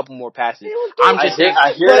passes. I'm just saying.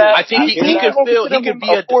 I hear that. I think he could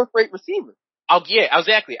be a fourth-rate receiver. Yeah,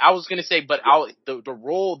 exactly. I was gonna say, but the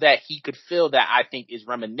role that he could fill that I think is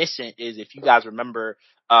reminiscent is if you guys remember,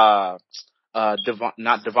 not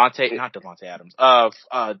Devontae Adams.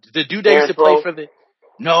 The dude that used to play for the.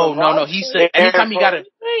 No. He said anytime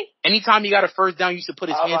he got a first down, he used to put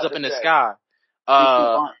his hands up in the sky.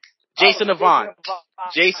 Jason Avant.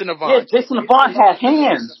 Yeah, Jason Avant had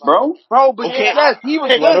hands, bro. But yes, he was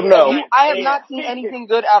good. I have not seen anything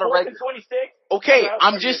good out of Reagor. 26. Okay,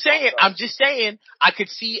 I'm just saying, I could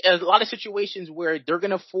see a lot of situations where they're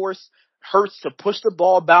going to force Hurts to push the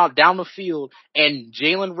ball down the field, and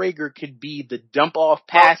Jalen Reagor could be the dump-off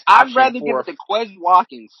pass I'd rather give it to Quez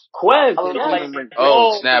Watkins. Quez,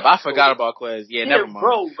 oh, snap. I forgot about Quez. Yeah, never mind.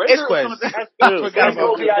 Bro, it's Quez. I forgot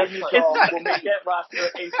about Quez. We'll make that roster.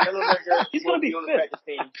 He's going to be on the practice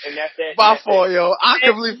team, and that's that. My fault, yo. I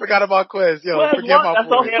completely forgot about Quez. Yo, forget my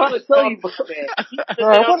fault. That's all I'm trying to tell you, bro.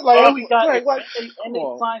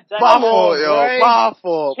 My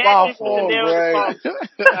fault, Alright,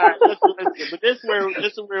 listen. But this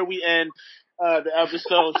is where we end the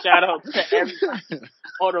episode. Shout out to everybody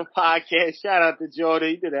on the podcast. Shout out to Jordan.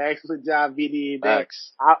 He did an excellent job beating that.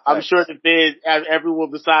 I'm sure the fans,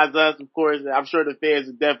 everyone besides us, of course, I'm sure the fans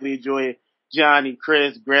will definitely enjoy it. Johnny,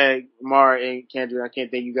 Chris, Greg, Mar, and Kendra, I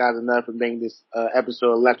can't thank you guys enough for making this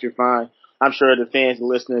episode electrifying. I'm sure the fans and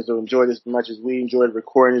listeners will enjoy this as much as we enjoyed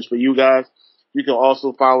recording this for you guys. You can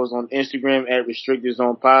also follow us on Instagram at Restricted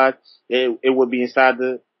Zone Pod. It will be inside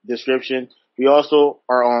the description. We also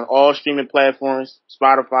are on all streaming platforms,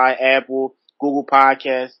 Spotify, Apple, Google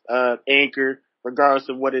Podcasts, Anchor, regardless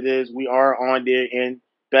of what it is, we are on there. And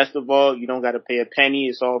best of all, you don't got to pay a penny.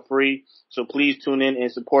 It's all free. So please tune in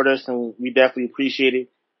and support us, and we definitely appreciate it.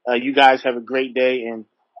 You guys have a great day, and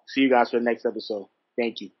see you guys for the next episode.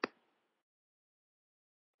 Thank you.